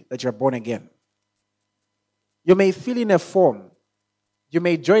guarantee that you're born again. You may fill in a form. You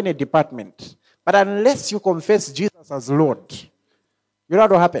may join a department. But unless you confess Jesus as Lord, you know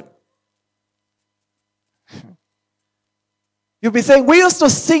what will happen? You'll be saying, we used to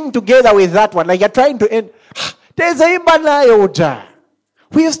sing together with that one. Like you're trying to end.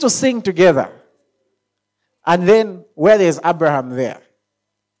 We used to sing together. And then, where there's Abraham there,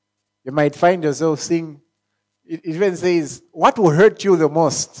 you might find yourself singing. It even says, what will hurt you the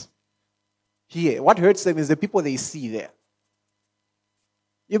most? Here, what hurts them is the people they see there.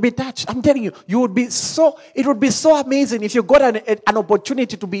 You'll be touched. I'm telling you, it would be so amazing if you got an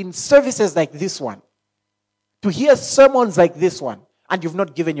opportunity to be in services like this one, to hear sermons like this one, and you've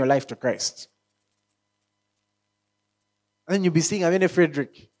not given your life to Christ. And then you'll be seeing Avene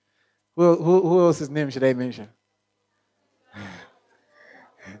Frederick. Who else's name should I mention?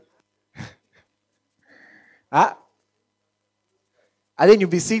 And then you'll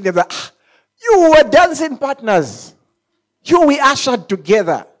be seeing them like, you were dancing partners. We ushered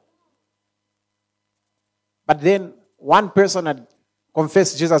together. But then one person had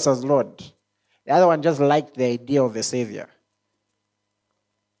confessed Jesus as Lord. The other one just liked the idea of a Savior.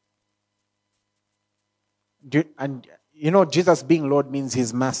 And you know, Jesus being Lord means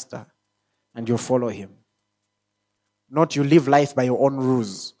He's Master. And you follow Him. Not you live life by your own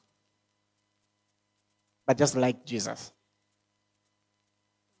rules. But just like Jesus.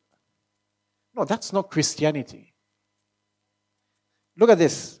 No, that's not Christianity. Look at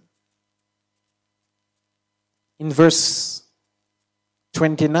this. In verse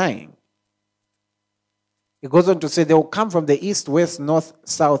 29, it goes on to say, they will come from the east, west, north,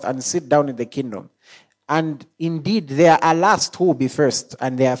 south, and sit down in the kingdom. And indeed, there are last who will be first,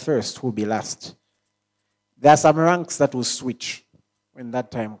 and there are first who will be last. There are some ranks that will switch when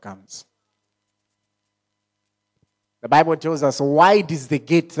that time comes. The Bible tells us, wide is the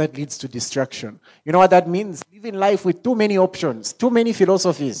gate that leads to destruction. You know what that means? Living life with too many options, too many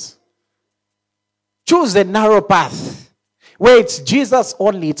philosophies. Choose the narrow path, where it's Jesus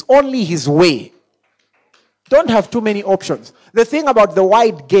only, it's only His way. Don't have too many options. The thing about the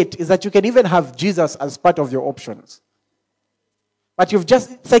wide gate is that you can even have Jesus as part of your options. But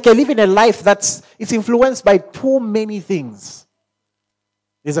it's like you're living a life it's influenced by too many things.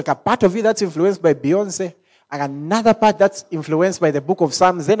 There's like a part of you that's influenced by Beyonce, and another part that's influenced by the book of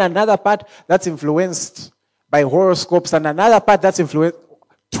Psalms, then another part that's influenced by horoscopes, and another part that's influenced.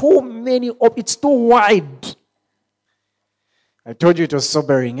 Too many, it's too wide. I told you it was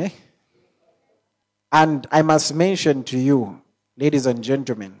sobering, eh? And I must mention to you, ladies and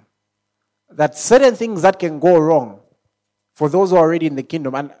gentlemen, that certain things that can go wrong for those who are already in the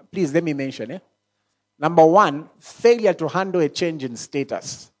kingdom, and please let me mention, Number one, failure to handle a change in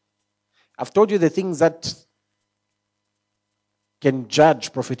status. I've told you the things that can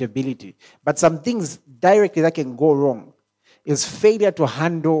judge profitability, but some things directly that can go wrong is failure to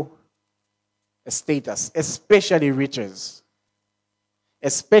handle a status, especially riches,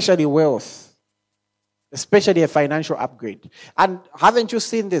 especially wealth. especially a financial upgrade. And haven't you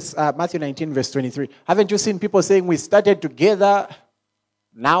seen this? Matthew 19, verse 23. Haven't you seen people saying, we started together,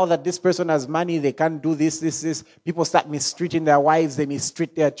 now that this person has money, they can't do this. People start mistreating their wives, they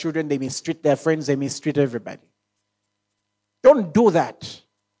mistreat their children, they mistreat their friends, they mistreat everybody. Don't do that.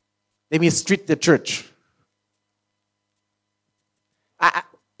 They mistreat the church.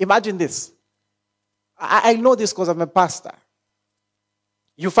 Imagine this. I know this because I'm a pastor.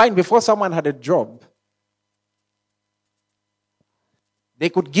 You find before someone had a job, they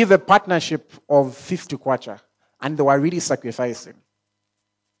could give a partnership of 50 kwacha, and they were really sacrificing.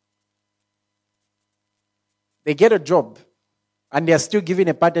 They get a job, and they are still giving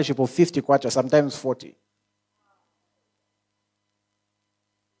a partnership of 50 kwacha, sometimes 40.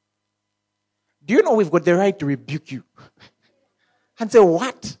 Do you know we've got the right to rebuke you? And say,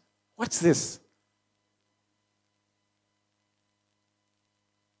 what? What's this?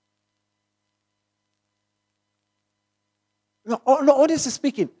 No, honestly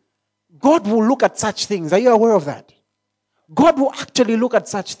speaking, God will look at such things. Are you aware of that? God will actually look at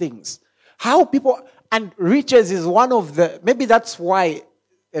such things. How people, and riches is one of the, maybe that's why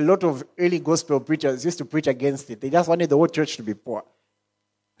a lot of early gospel preachers used to preach against it. They just wanted the whole church to be poor.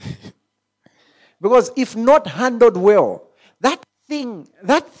 Because if not handled well, that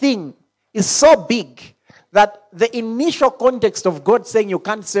thing is so big that the initial context of God saying you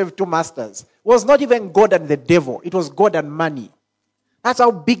can't serve two masters was not even God and the devil. It was God and money. That's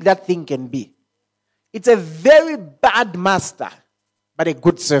how big that thing can be. It's a very bad master, but a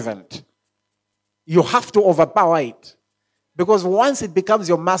good servant. You have to overpower it. Because once it becomes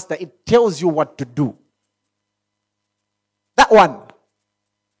your master, it tells you what to do. That one.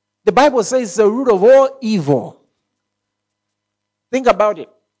 The Bible says it's the root of all evil. Think about it.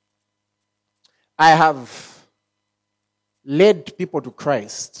 I have led people to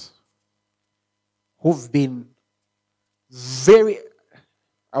Christ who've been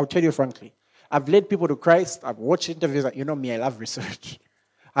I'll tell you frankly, I've led people to Christ, I've watched interviews, you know me, I love research.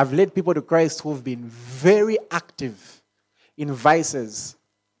 I've led people to Christ who've been very active in vices.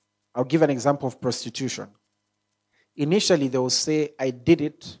 I'll give an example of prostitution. Initially, they will say, I did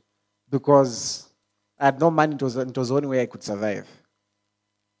it because I had no money, it was the only way I could survive.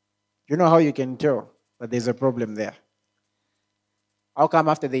 You know how you can tell that there's a problem there? How come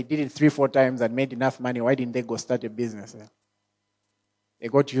after they did it 3-4 times and made enough money, why didn't they go start a business? They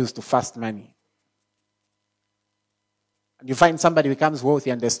got used to fast money. And you find somebody becomes wealthy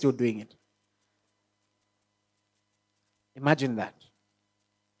and they're still doing it. Imagine that.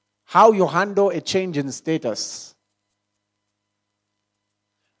 How you handle a change in status.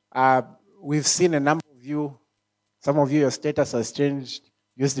 We've seen a number of you, some of you, your status has changed.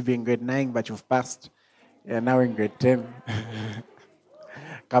 You used to be in grade 9, but you've passed. You're now in grade 10.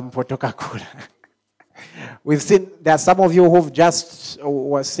 Kampoto Cola. We've seen, there are some of you who've just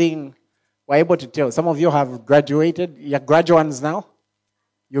were able to tell. Some of you have graduated. You're graduates now.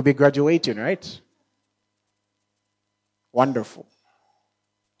 You'll be graduating, right? Wonderful.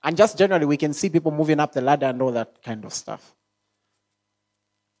 And just generally, we can see people moving up the ladder and all that kind of stuff.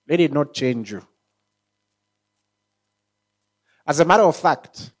 Let it not change you. As a matter of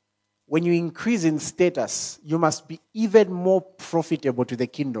fact, when you increase in status, you must be even more profitable to the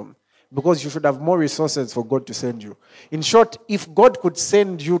kingdom because you should have more resources for God to send you. In short, if God could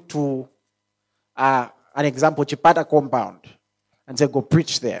send you to, an example, Chipata compound and say, go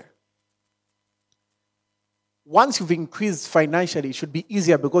preach there. Once you've increased financially, it should be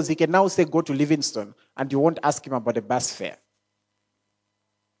easier because he can now say, go to Livingston and you won't ask him about the bus fare.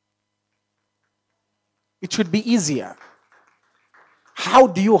 It should be easier. How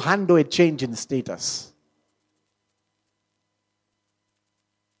do you handle a change in status?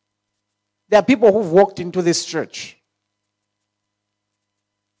 There are people who've walked into this church.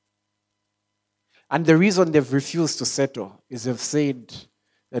 And the reason they've refused to settle is they've said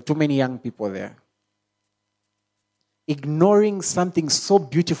there are too many young people there. Ignoring something so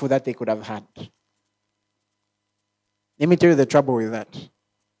beautiful that they could have had. Let me tell you the trouble with that.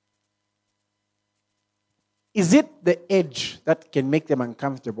 Is it the edge that can make them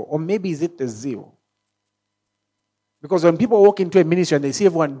uncomfortable? Or maybe is it the zeal? Because when people walk into a ministry and they see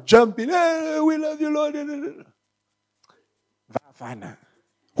everyone jumping, hey, we love you, Lord.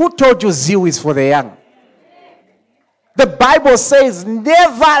 Who told you zeal is for the young? The Bible says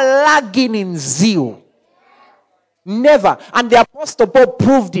never lagging in zeal. Never. And the Apostle Paul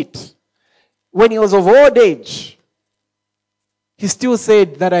proved it. When he was of old age, he still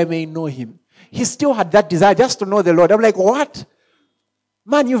said that I may know him. He still had that desire just to know the Lord. I'm like, what?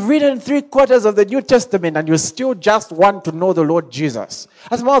 Man, you've read 3/4 of the New Testament and you still just want to know the Lord Jesus.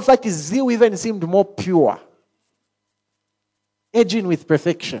 As a matter of fact, his zeal even seemed more pure. Edging with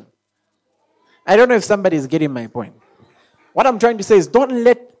perfection. I don't know if somebody is getting my point. What I'm trying to say is don't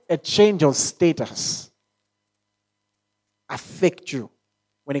let a change of status affect you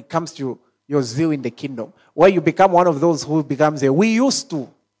when it comes to your zeal in the kingdom. Where you become one of those who becomes we used to.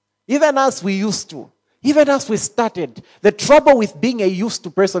 Even us, we used to. Even as we started, the trouble with being a used to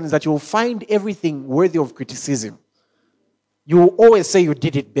person is that you will find everything worthy of criticism. You will always say you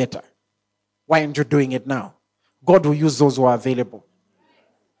did it better. Why aren't you doing it now? God will use those who are available.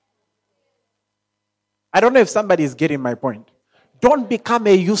 I don't know if somebody is getting my point. Don't become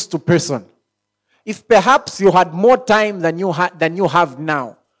a used to person. If perhaps you had more time than you have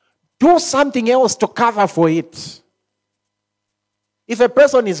now, do something else to cover for it. If a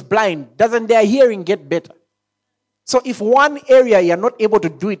person is blind, doesn't their hearing get better? So if one area you're not able to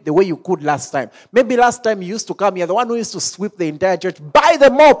do it the way you could last time, maybe last time you used to come here, the one who used to sweep the entire church, buy the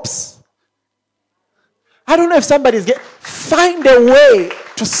mops. I don't know if somebody's find a way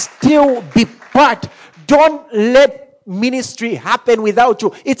to still be part. Don't let ministry happen without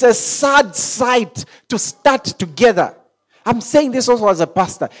you. It's a sad sight to start together. I'm saying this also as a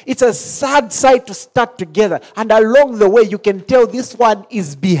pastor. It's a sad sight to start together. And along the way, you can tell this one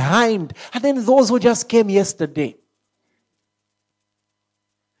is behind. And then those who just came yesterday.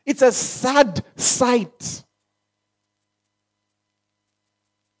 It's a sad sight.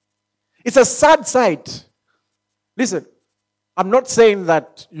 It's a sad sight. Listen, I'm not saying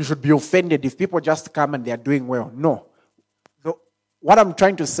that you should be offended if people just come and they are doing well. No. What I'm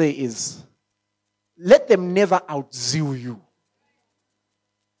trying to say is, let them never outzeal you.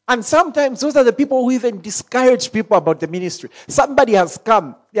 And sometimes those are the people who even discourage people about the ministry. Somebody has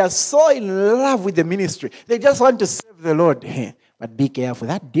come. They are so in love with the ministry. They just want to serve the Lord. But be careful.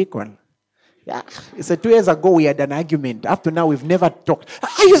 That deacon. Yeah, it's 2 years ago we had an argument. Up to now we've never talked.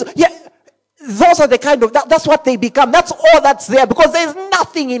 Those are the kind of, that's what they become. That's all that's there because there's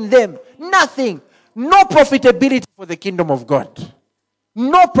nothing in them. Nothing. No profitability for the kingdom of God.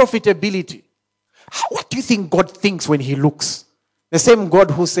 No profitability. What do you think God thinks when he looks? The same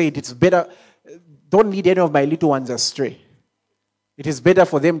God who said it's better, don't lead any of my little ones astray. It is better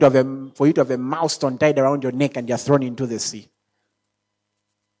for them for you to have a milestone tied around your neck and you're thrown into the sea.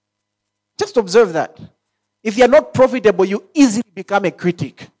 Just observe that. If you're not profitable, you easily become a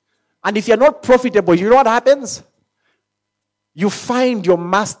critic. And if you're not profitable, you know what happens? You find your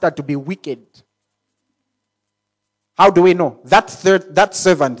master to be wicked. How do we know? That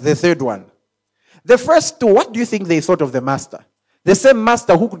servant, the third one. The first two, what do you think they thought of the master? The same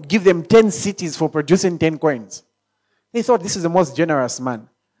master who could give them 10 cities for producing 10 coins. They thought this is the most generous man.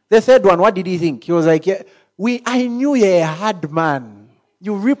 The third one, what did he think? He was like, I knew you're a hard man.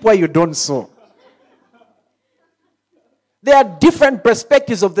 You reap where you don't sow. There are different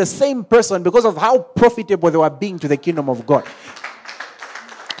perspectives of the same person because of how profitable they were being to the kingdom of God.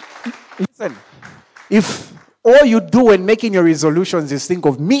 Listen, if all you do when making your resolutions is think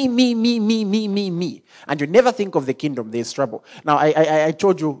of me, and you never think of the kingdom, there's trouble. Now, I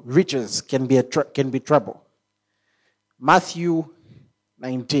told you riches can be trouble. Matthew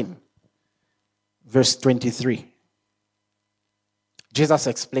 19, verse 23. Jesus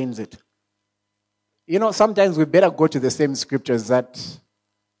explains it. You know, sometimes we better go to the same scriptures that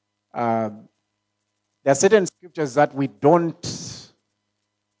there are certain scriptures that we don't.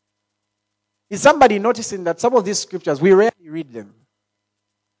 Is somebody noticing that some of these scriptures, we rarely read them?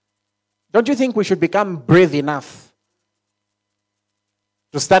 Don't you think we should become brave enough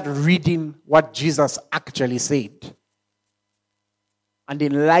to start reading what Jesus actually said? And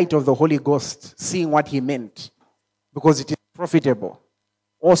in light of the Holy Ghost, seeing what he meant. Because it is profitable.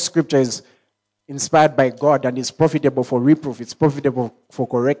 All scripture is inspired by God and is profitable for reproof. It's profitable for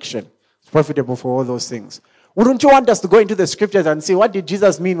correction. It's profitable for all those things. Wouldn't you want us to go into the scriptures and see what did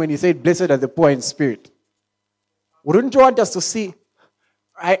Jesus mean when he said, blessed are the poor in spirit? Wouldn't you want us to see?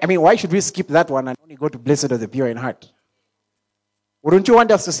 I mean, why should we skip that one and only go to blessed are the pure in heart? Wouldn't you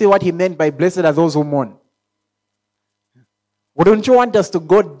want us to see what he meant by blessed are those who mourn? Wouldn't you want us to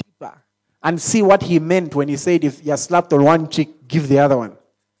go deeper and see what he meant when he said, if you're slapped on one cheek, give the other one?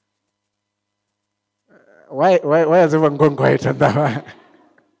 Why has everyone gone quiet on that one?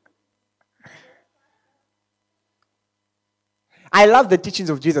 I love the teachings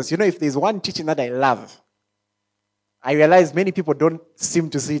of Jesus. You know, if there's one teaching that I love, I realize many people don't seem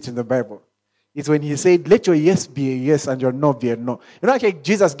to see it in the Bible. It's when he said, let your yes be a yes and your no be a no. You know, actually,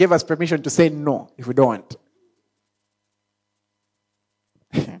 Jesus gave us permission to say no if we don't want.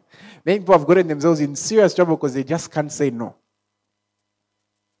 Many people have gotten themselves in serious trouble because they just can't say no.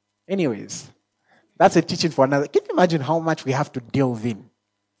 Anyways, that's a teaching for another. Can you imagine how much we have to delve in?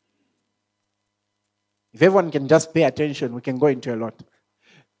 If everyone can just pay attention, we can go into a lot.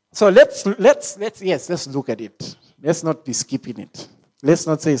 So let's look at it. Let's not be skipping it. Let's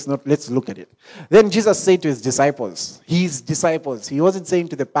not say it's not, let's look at it. Then Jesus said to his disciples. He wasn't saying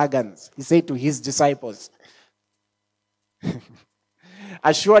to the pagans. He said to his disciples.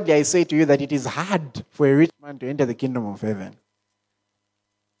 Assuredly, I say to you that it is hard for a rich man to enter the kingdom of heaven.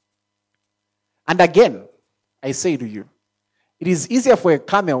 And again, I say to you, it is easier for a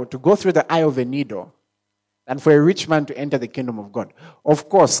camel to go through the eye of a needle than for a rich man to enter the kingdom of God. Of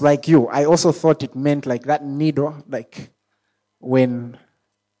course, like you, I also thought it meant like that needle, like when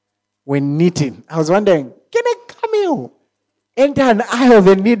knitting. I was wondering, can a camel enter an eye of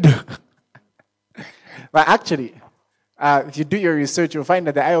a needle? But actually, if you do your research, you'll find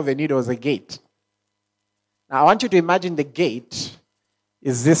that the eye of the needle is a gate. Now, I want you to imagine the gate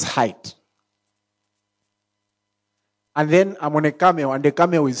is this height. And then I'm on a camel, and the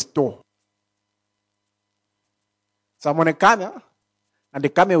camel is tall. So I'm on a camel, and the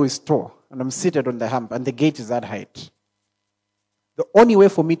camel is tall, and I'm seated on the hump, and the gate is that height. The only way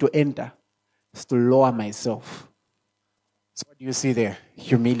for me to enter is to lower myself. So what do you see there?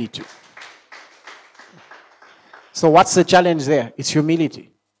 Humility. So what's the challenge there? It's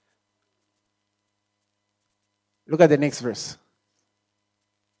humility. Look at the next verse.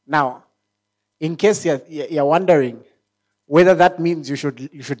 Now, in case you're wondering whether that means you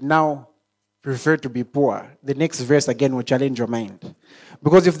should now prefer to be poor, the next verse again will challenge your mind.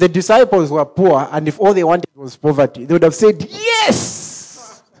 Because if the disciples were poor and if all they wanted was poverty, they would have said,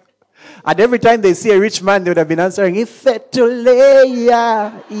 yes! And every time they see a rich man, they would have been answering, yeah.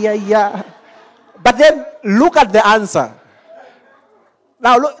 But then look at the answer.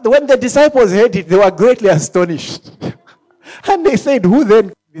 Now, look, when the disciples heard it, they were greatly astonished. And they said, who then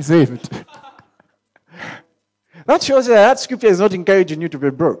can be saved? That shows that scripture is not encouraging you to be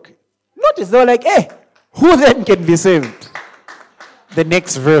broke. Notice they were like, hey, who then can be saved? The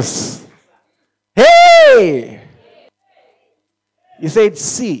next verse. Hey! He said,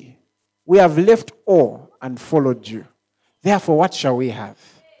 see, we have left all and followed you. Therefore, what shall we have?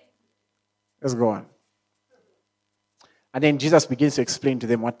 Let's go on. And then Jesus begins to explain to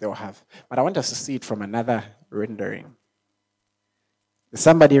them what they'll have. But I want us to see it from another rendering. Is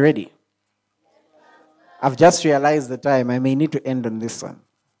somebody ready? I've just realized the time. I may need to end on this one.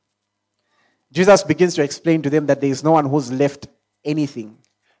 Jesus begins to explain to them that there is no one who's left anything.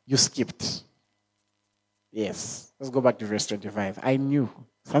 You skipped. Yes. Let's go back to verse 25. I knew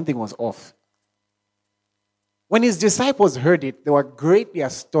something was off. When his disciples heard it, they were greatly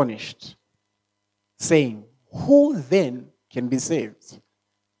astonished, saying, who then can be saved?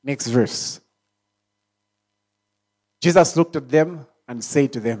 Next verse. Jesus looked at them and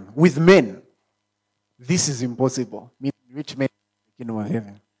said to them, with men, this is impossible. Meaning rich men in the kingdom of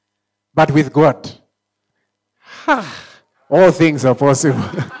heaven. But with God, all things are possible.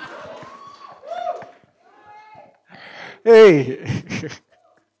 Hey.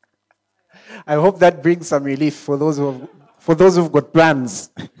 I hope that brings some relief for those who've got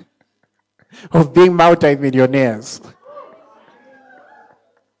plans of being multi-millionaires.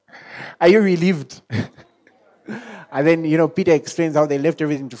 Are you relieved? And then, Peter explains how they left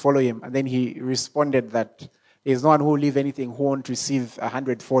everything to follow him. And then he responded that there's no one who will leave anything who won't receive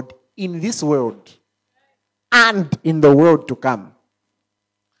 100-fold in this world and in the world to come.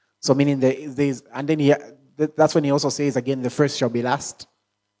 So meaning and then that's when he also says again, the first shall be last,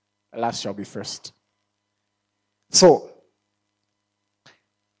 the last shall be first. So,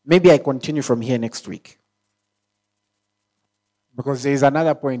 maybe I continue from here next week. Because there is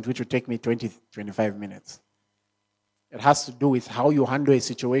another point which will take me 20-25 minutes. It has to do with how you handle a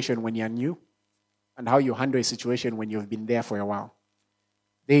situation when you're new and how you handle a situation when you've been there for a while.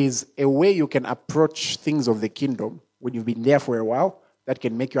 There is a way you can approach things of the kingdom when you've been there for a while that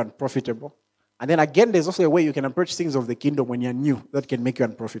can make you unprofitable. And then again, there's also a way you can approach things of the kingdom when you're new that can make you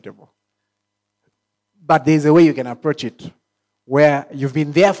unprofitable. But there's a way you can approach it where you've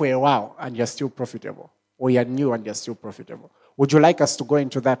been there for a while and you're still profitable. Or you're new and you're still profitable. Would you like us to go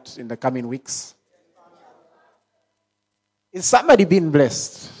into that in the coming weeks? Is somebody being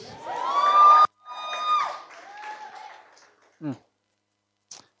blessed?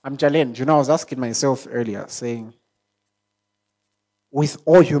 I'm challenged. I was asking myself earlier, saying, with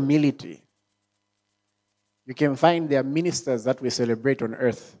all humility, you can find there are ministers that we celebrate on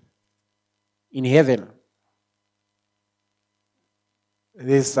earth. In heaven,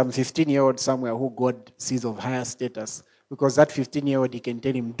 there's some 15-year-old somewhere who God sees of higher status because that 15-year-old, he can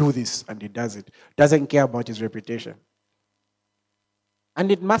tell him, do this, and he does it. Doesn't care about his reputation.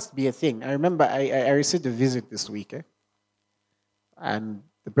 And it must be a thing. I remember I received a visit this week. And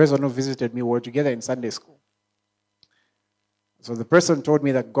the person who visited me, we were together in Sunday school. So the person told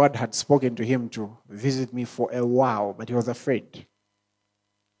me that God had spoken to him to visit me for a while, but he was afraid.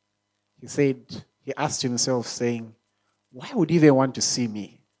 He said, he asked himself, saying, why would he even want to see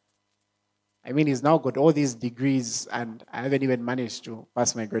me? I mean, he's now got all these degrees and I haven't even managed to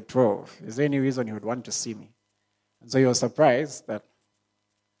pass my grade 12. Is there any reason he would want to see me? And so he was surprised that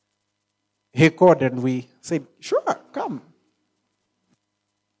he called and we said, sure, come.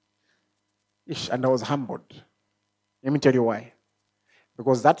 And I was humbled. Let me tell you why.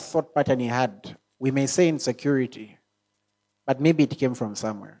 Because that thought pattern he had, we may say insecurity, but maybe it came from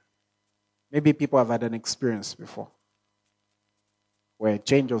somewhere. Maybe people have had an experience before where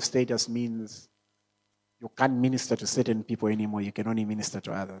change of status means you can't minister to certain people anymore, you can only minister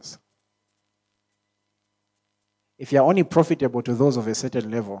to others. If you're only profitable to those of a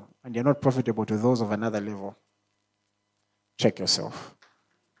certain level and you're not profitable to those of another level, check yourself.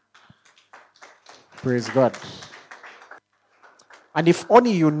 Praise God. And if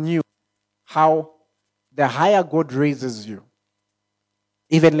only you knew how the higher God raises you,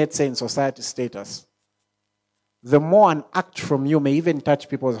 even let's say in society status, the more an act from you may even touch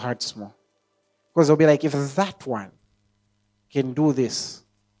people's hearts more. Because they'll be like, if that one can do this.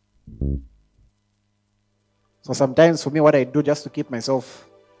 So sometimes for me, what I do just to keep myself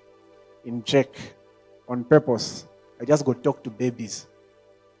in check on purpose, I just go talk to babies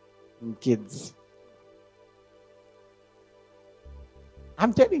and kids.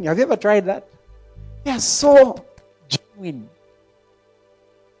 I'm telling you, have you ever tried that? They are so genuine.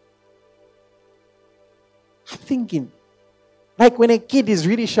 I'm thinking, like when a kid is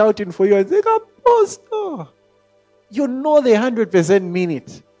really shouting for you, I think, Apostle, you know they 100% mean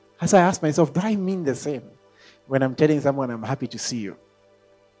it. As I ask myself, do I mean the same when I'm telling someone I'm happy to see you?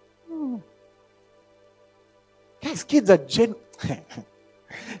 Guys, kids are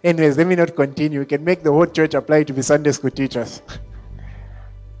Anyways, let me not continue. We can make the whole church apply to be Sunday school teachers.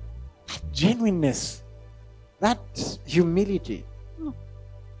 Genuineness, that humility.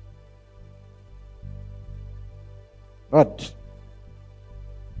 Lord,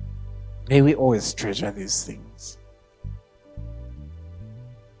 may we always treasure these things.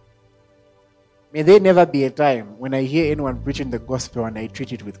 May there never be a time when I hear anyone preaching the gospel and I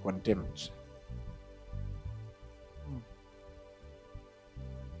treat it with contempt.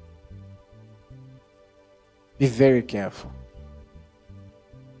 Be very careful.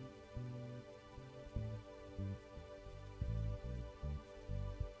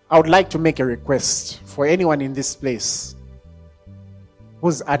 I would like to make a request for anyone in this place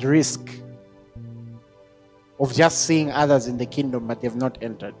who's at risk of just seeing others in the kingdom but they've not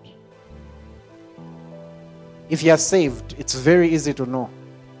entered. If you are saved, it's very easy to know.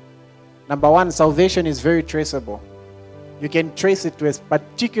 Number one, salvation is very traceable. You can trace it to a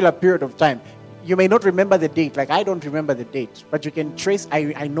particular period of time. You may not remember the date, like I don't remember the date, but you can trace,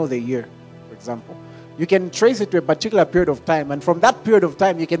 I know the year, for example. You can trace it to a particular period of time, and from that period of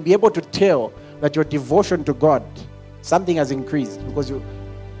time, you can be able to tell that your devotion to God, something has increased because you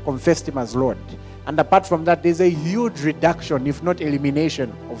confessed Him as Lord. And apart from that, there's a huge reduction, if not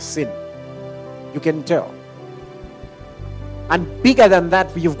elimination, of sin. You can tell. And bigger than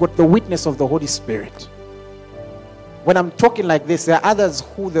that, you've got the witness of the Holy Spirit. When I'm talking like this, there are others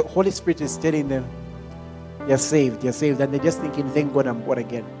who the Holy Spirit is telling them, you're saved, and they're just thinking, thank God I'm born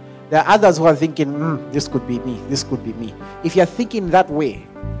again. There are others who are thinking, this could be me, this could be me. If you're thinking that way,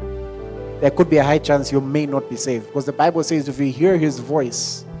 there could be a high chance you may not be saved. Because the Bible says if you hear His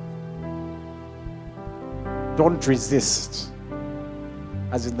voice, don't resist.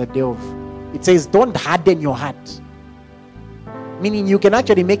 As in the day of, it says don't harden your heart. Meaning you can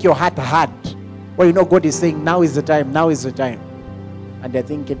actually make your heart hard. Well, you know God is saying now is the time, now is the time. And they're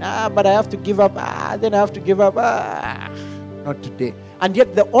thinking, but I have to give up, then I have to give up, not today. And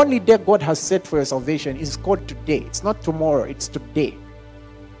yet the only day God has set for your salvation is called today. It's not tomorrow, it's today.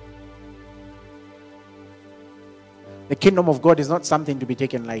 The kingdom of God is not something to be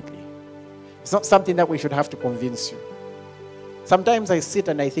taken lightly. It's not something that we should have to convince you. Sometimes I sit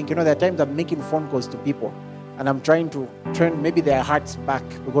and I think, there are times I'm making phone calls to people and I'm trying to turn maybe their hearts back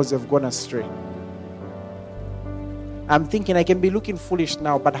because they've gone astray. I'm thinking I can be looking foolish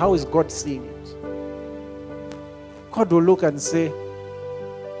now, but how is God seeing it? God will look and say,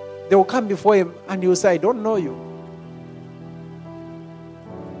 they will come before Him and He will say, I don't know you.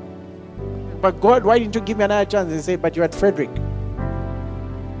 But God, why didn't you give me another chance? They say, but you had Frederick.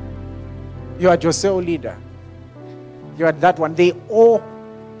 You had your cell leader. You had that one. They all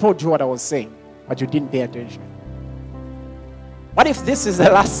told you what I was saying, but you didn't pay attention. What if this is the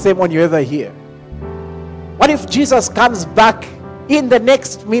last sermon you ever hear? What if Jesus comes back in the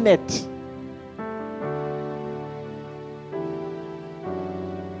next minute?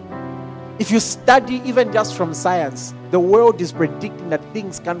 If you study even just from science, the world is predicting that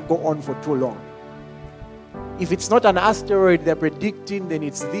things can't go on for too long. If it's not an asteroid they're predicting, then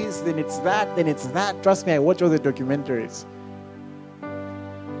it's this, then it's that, then it's that. Trust me, I watch all the documentaries.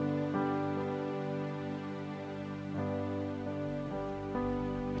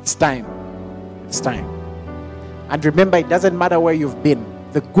 It's time. It's time. And remember, it doesn't matter where you've been.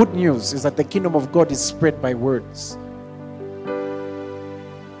 The good news is that the kingdom of God is spread by words.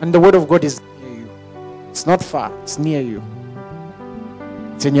 And the word of God is near you. It's not far, it's near you.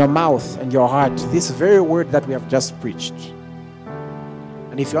 It's in your mouth and your heart. This very word that we have just preached.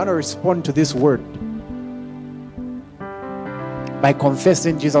 And if you want to respond to this word by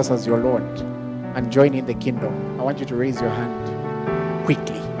confessing Jesus as your Lord and joining the kingdom, I want you to raise your hand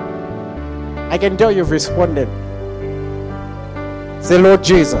quickly. I can tell you've responded. Say, Lord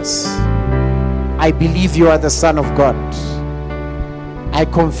Jesus, I believe you are the Son of God. I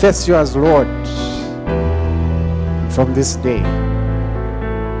confess you as Lord. From this day,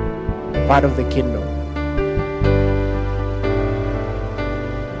 part of the kingdom.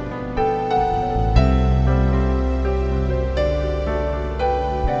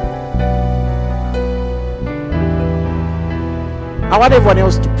 I want everyone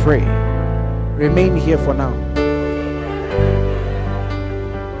else to pray. Remain here for now.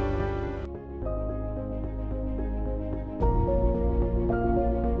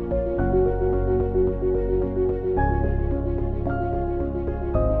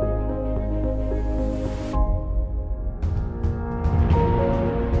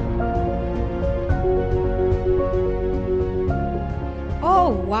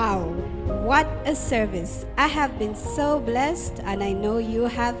 Oh, wow. What a service. I have been so blessed, and I know you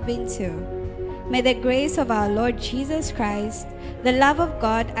have been too. May the grace of our Lord Jesus Christ, the love of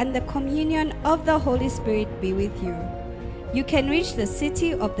God, and the communion of the Holy Spirit be with you. You can reach the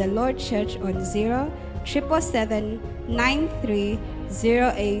City of the Lord Church on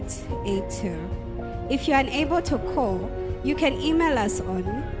 077-930882. If you are unable to call, you can email us on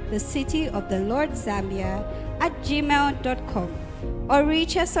thecityoftheLordZambia@gmail.com or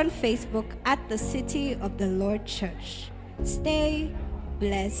reach us on Facebook at the City of the Lord Church. Stay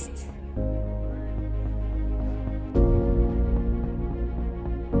blessed.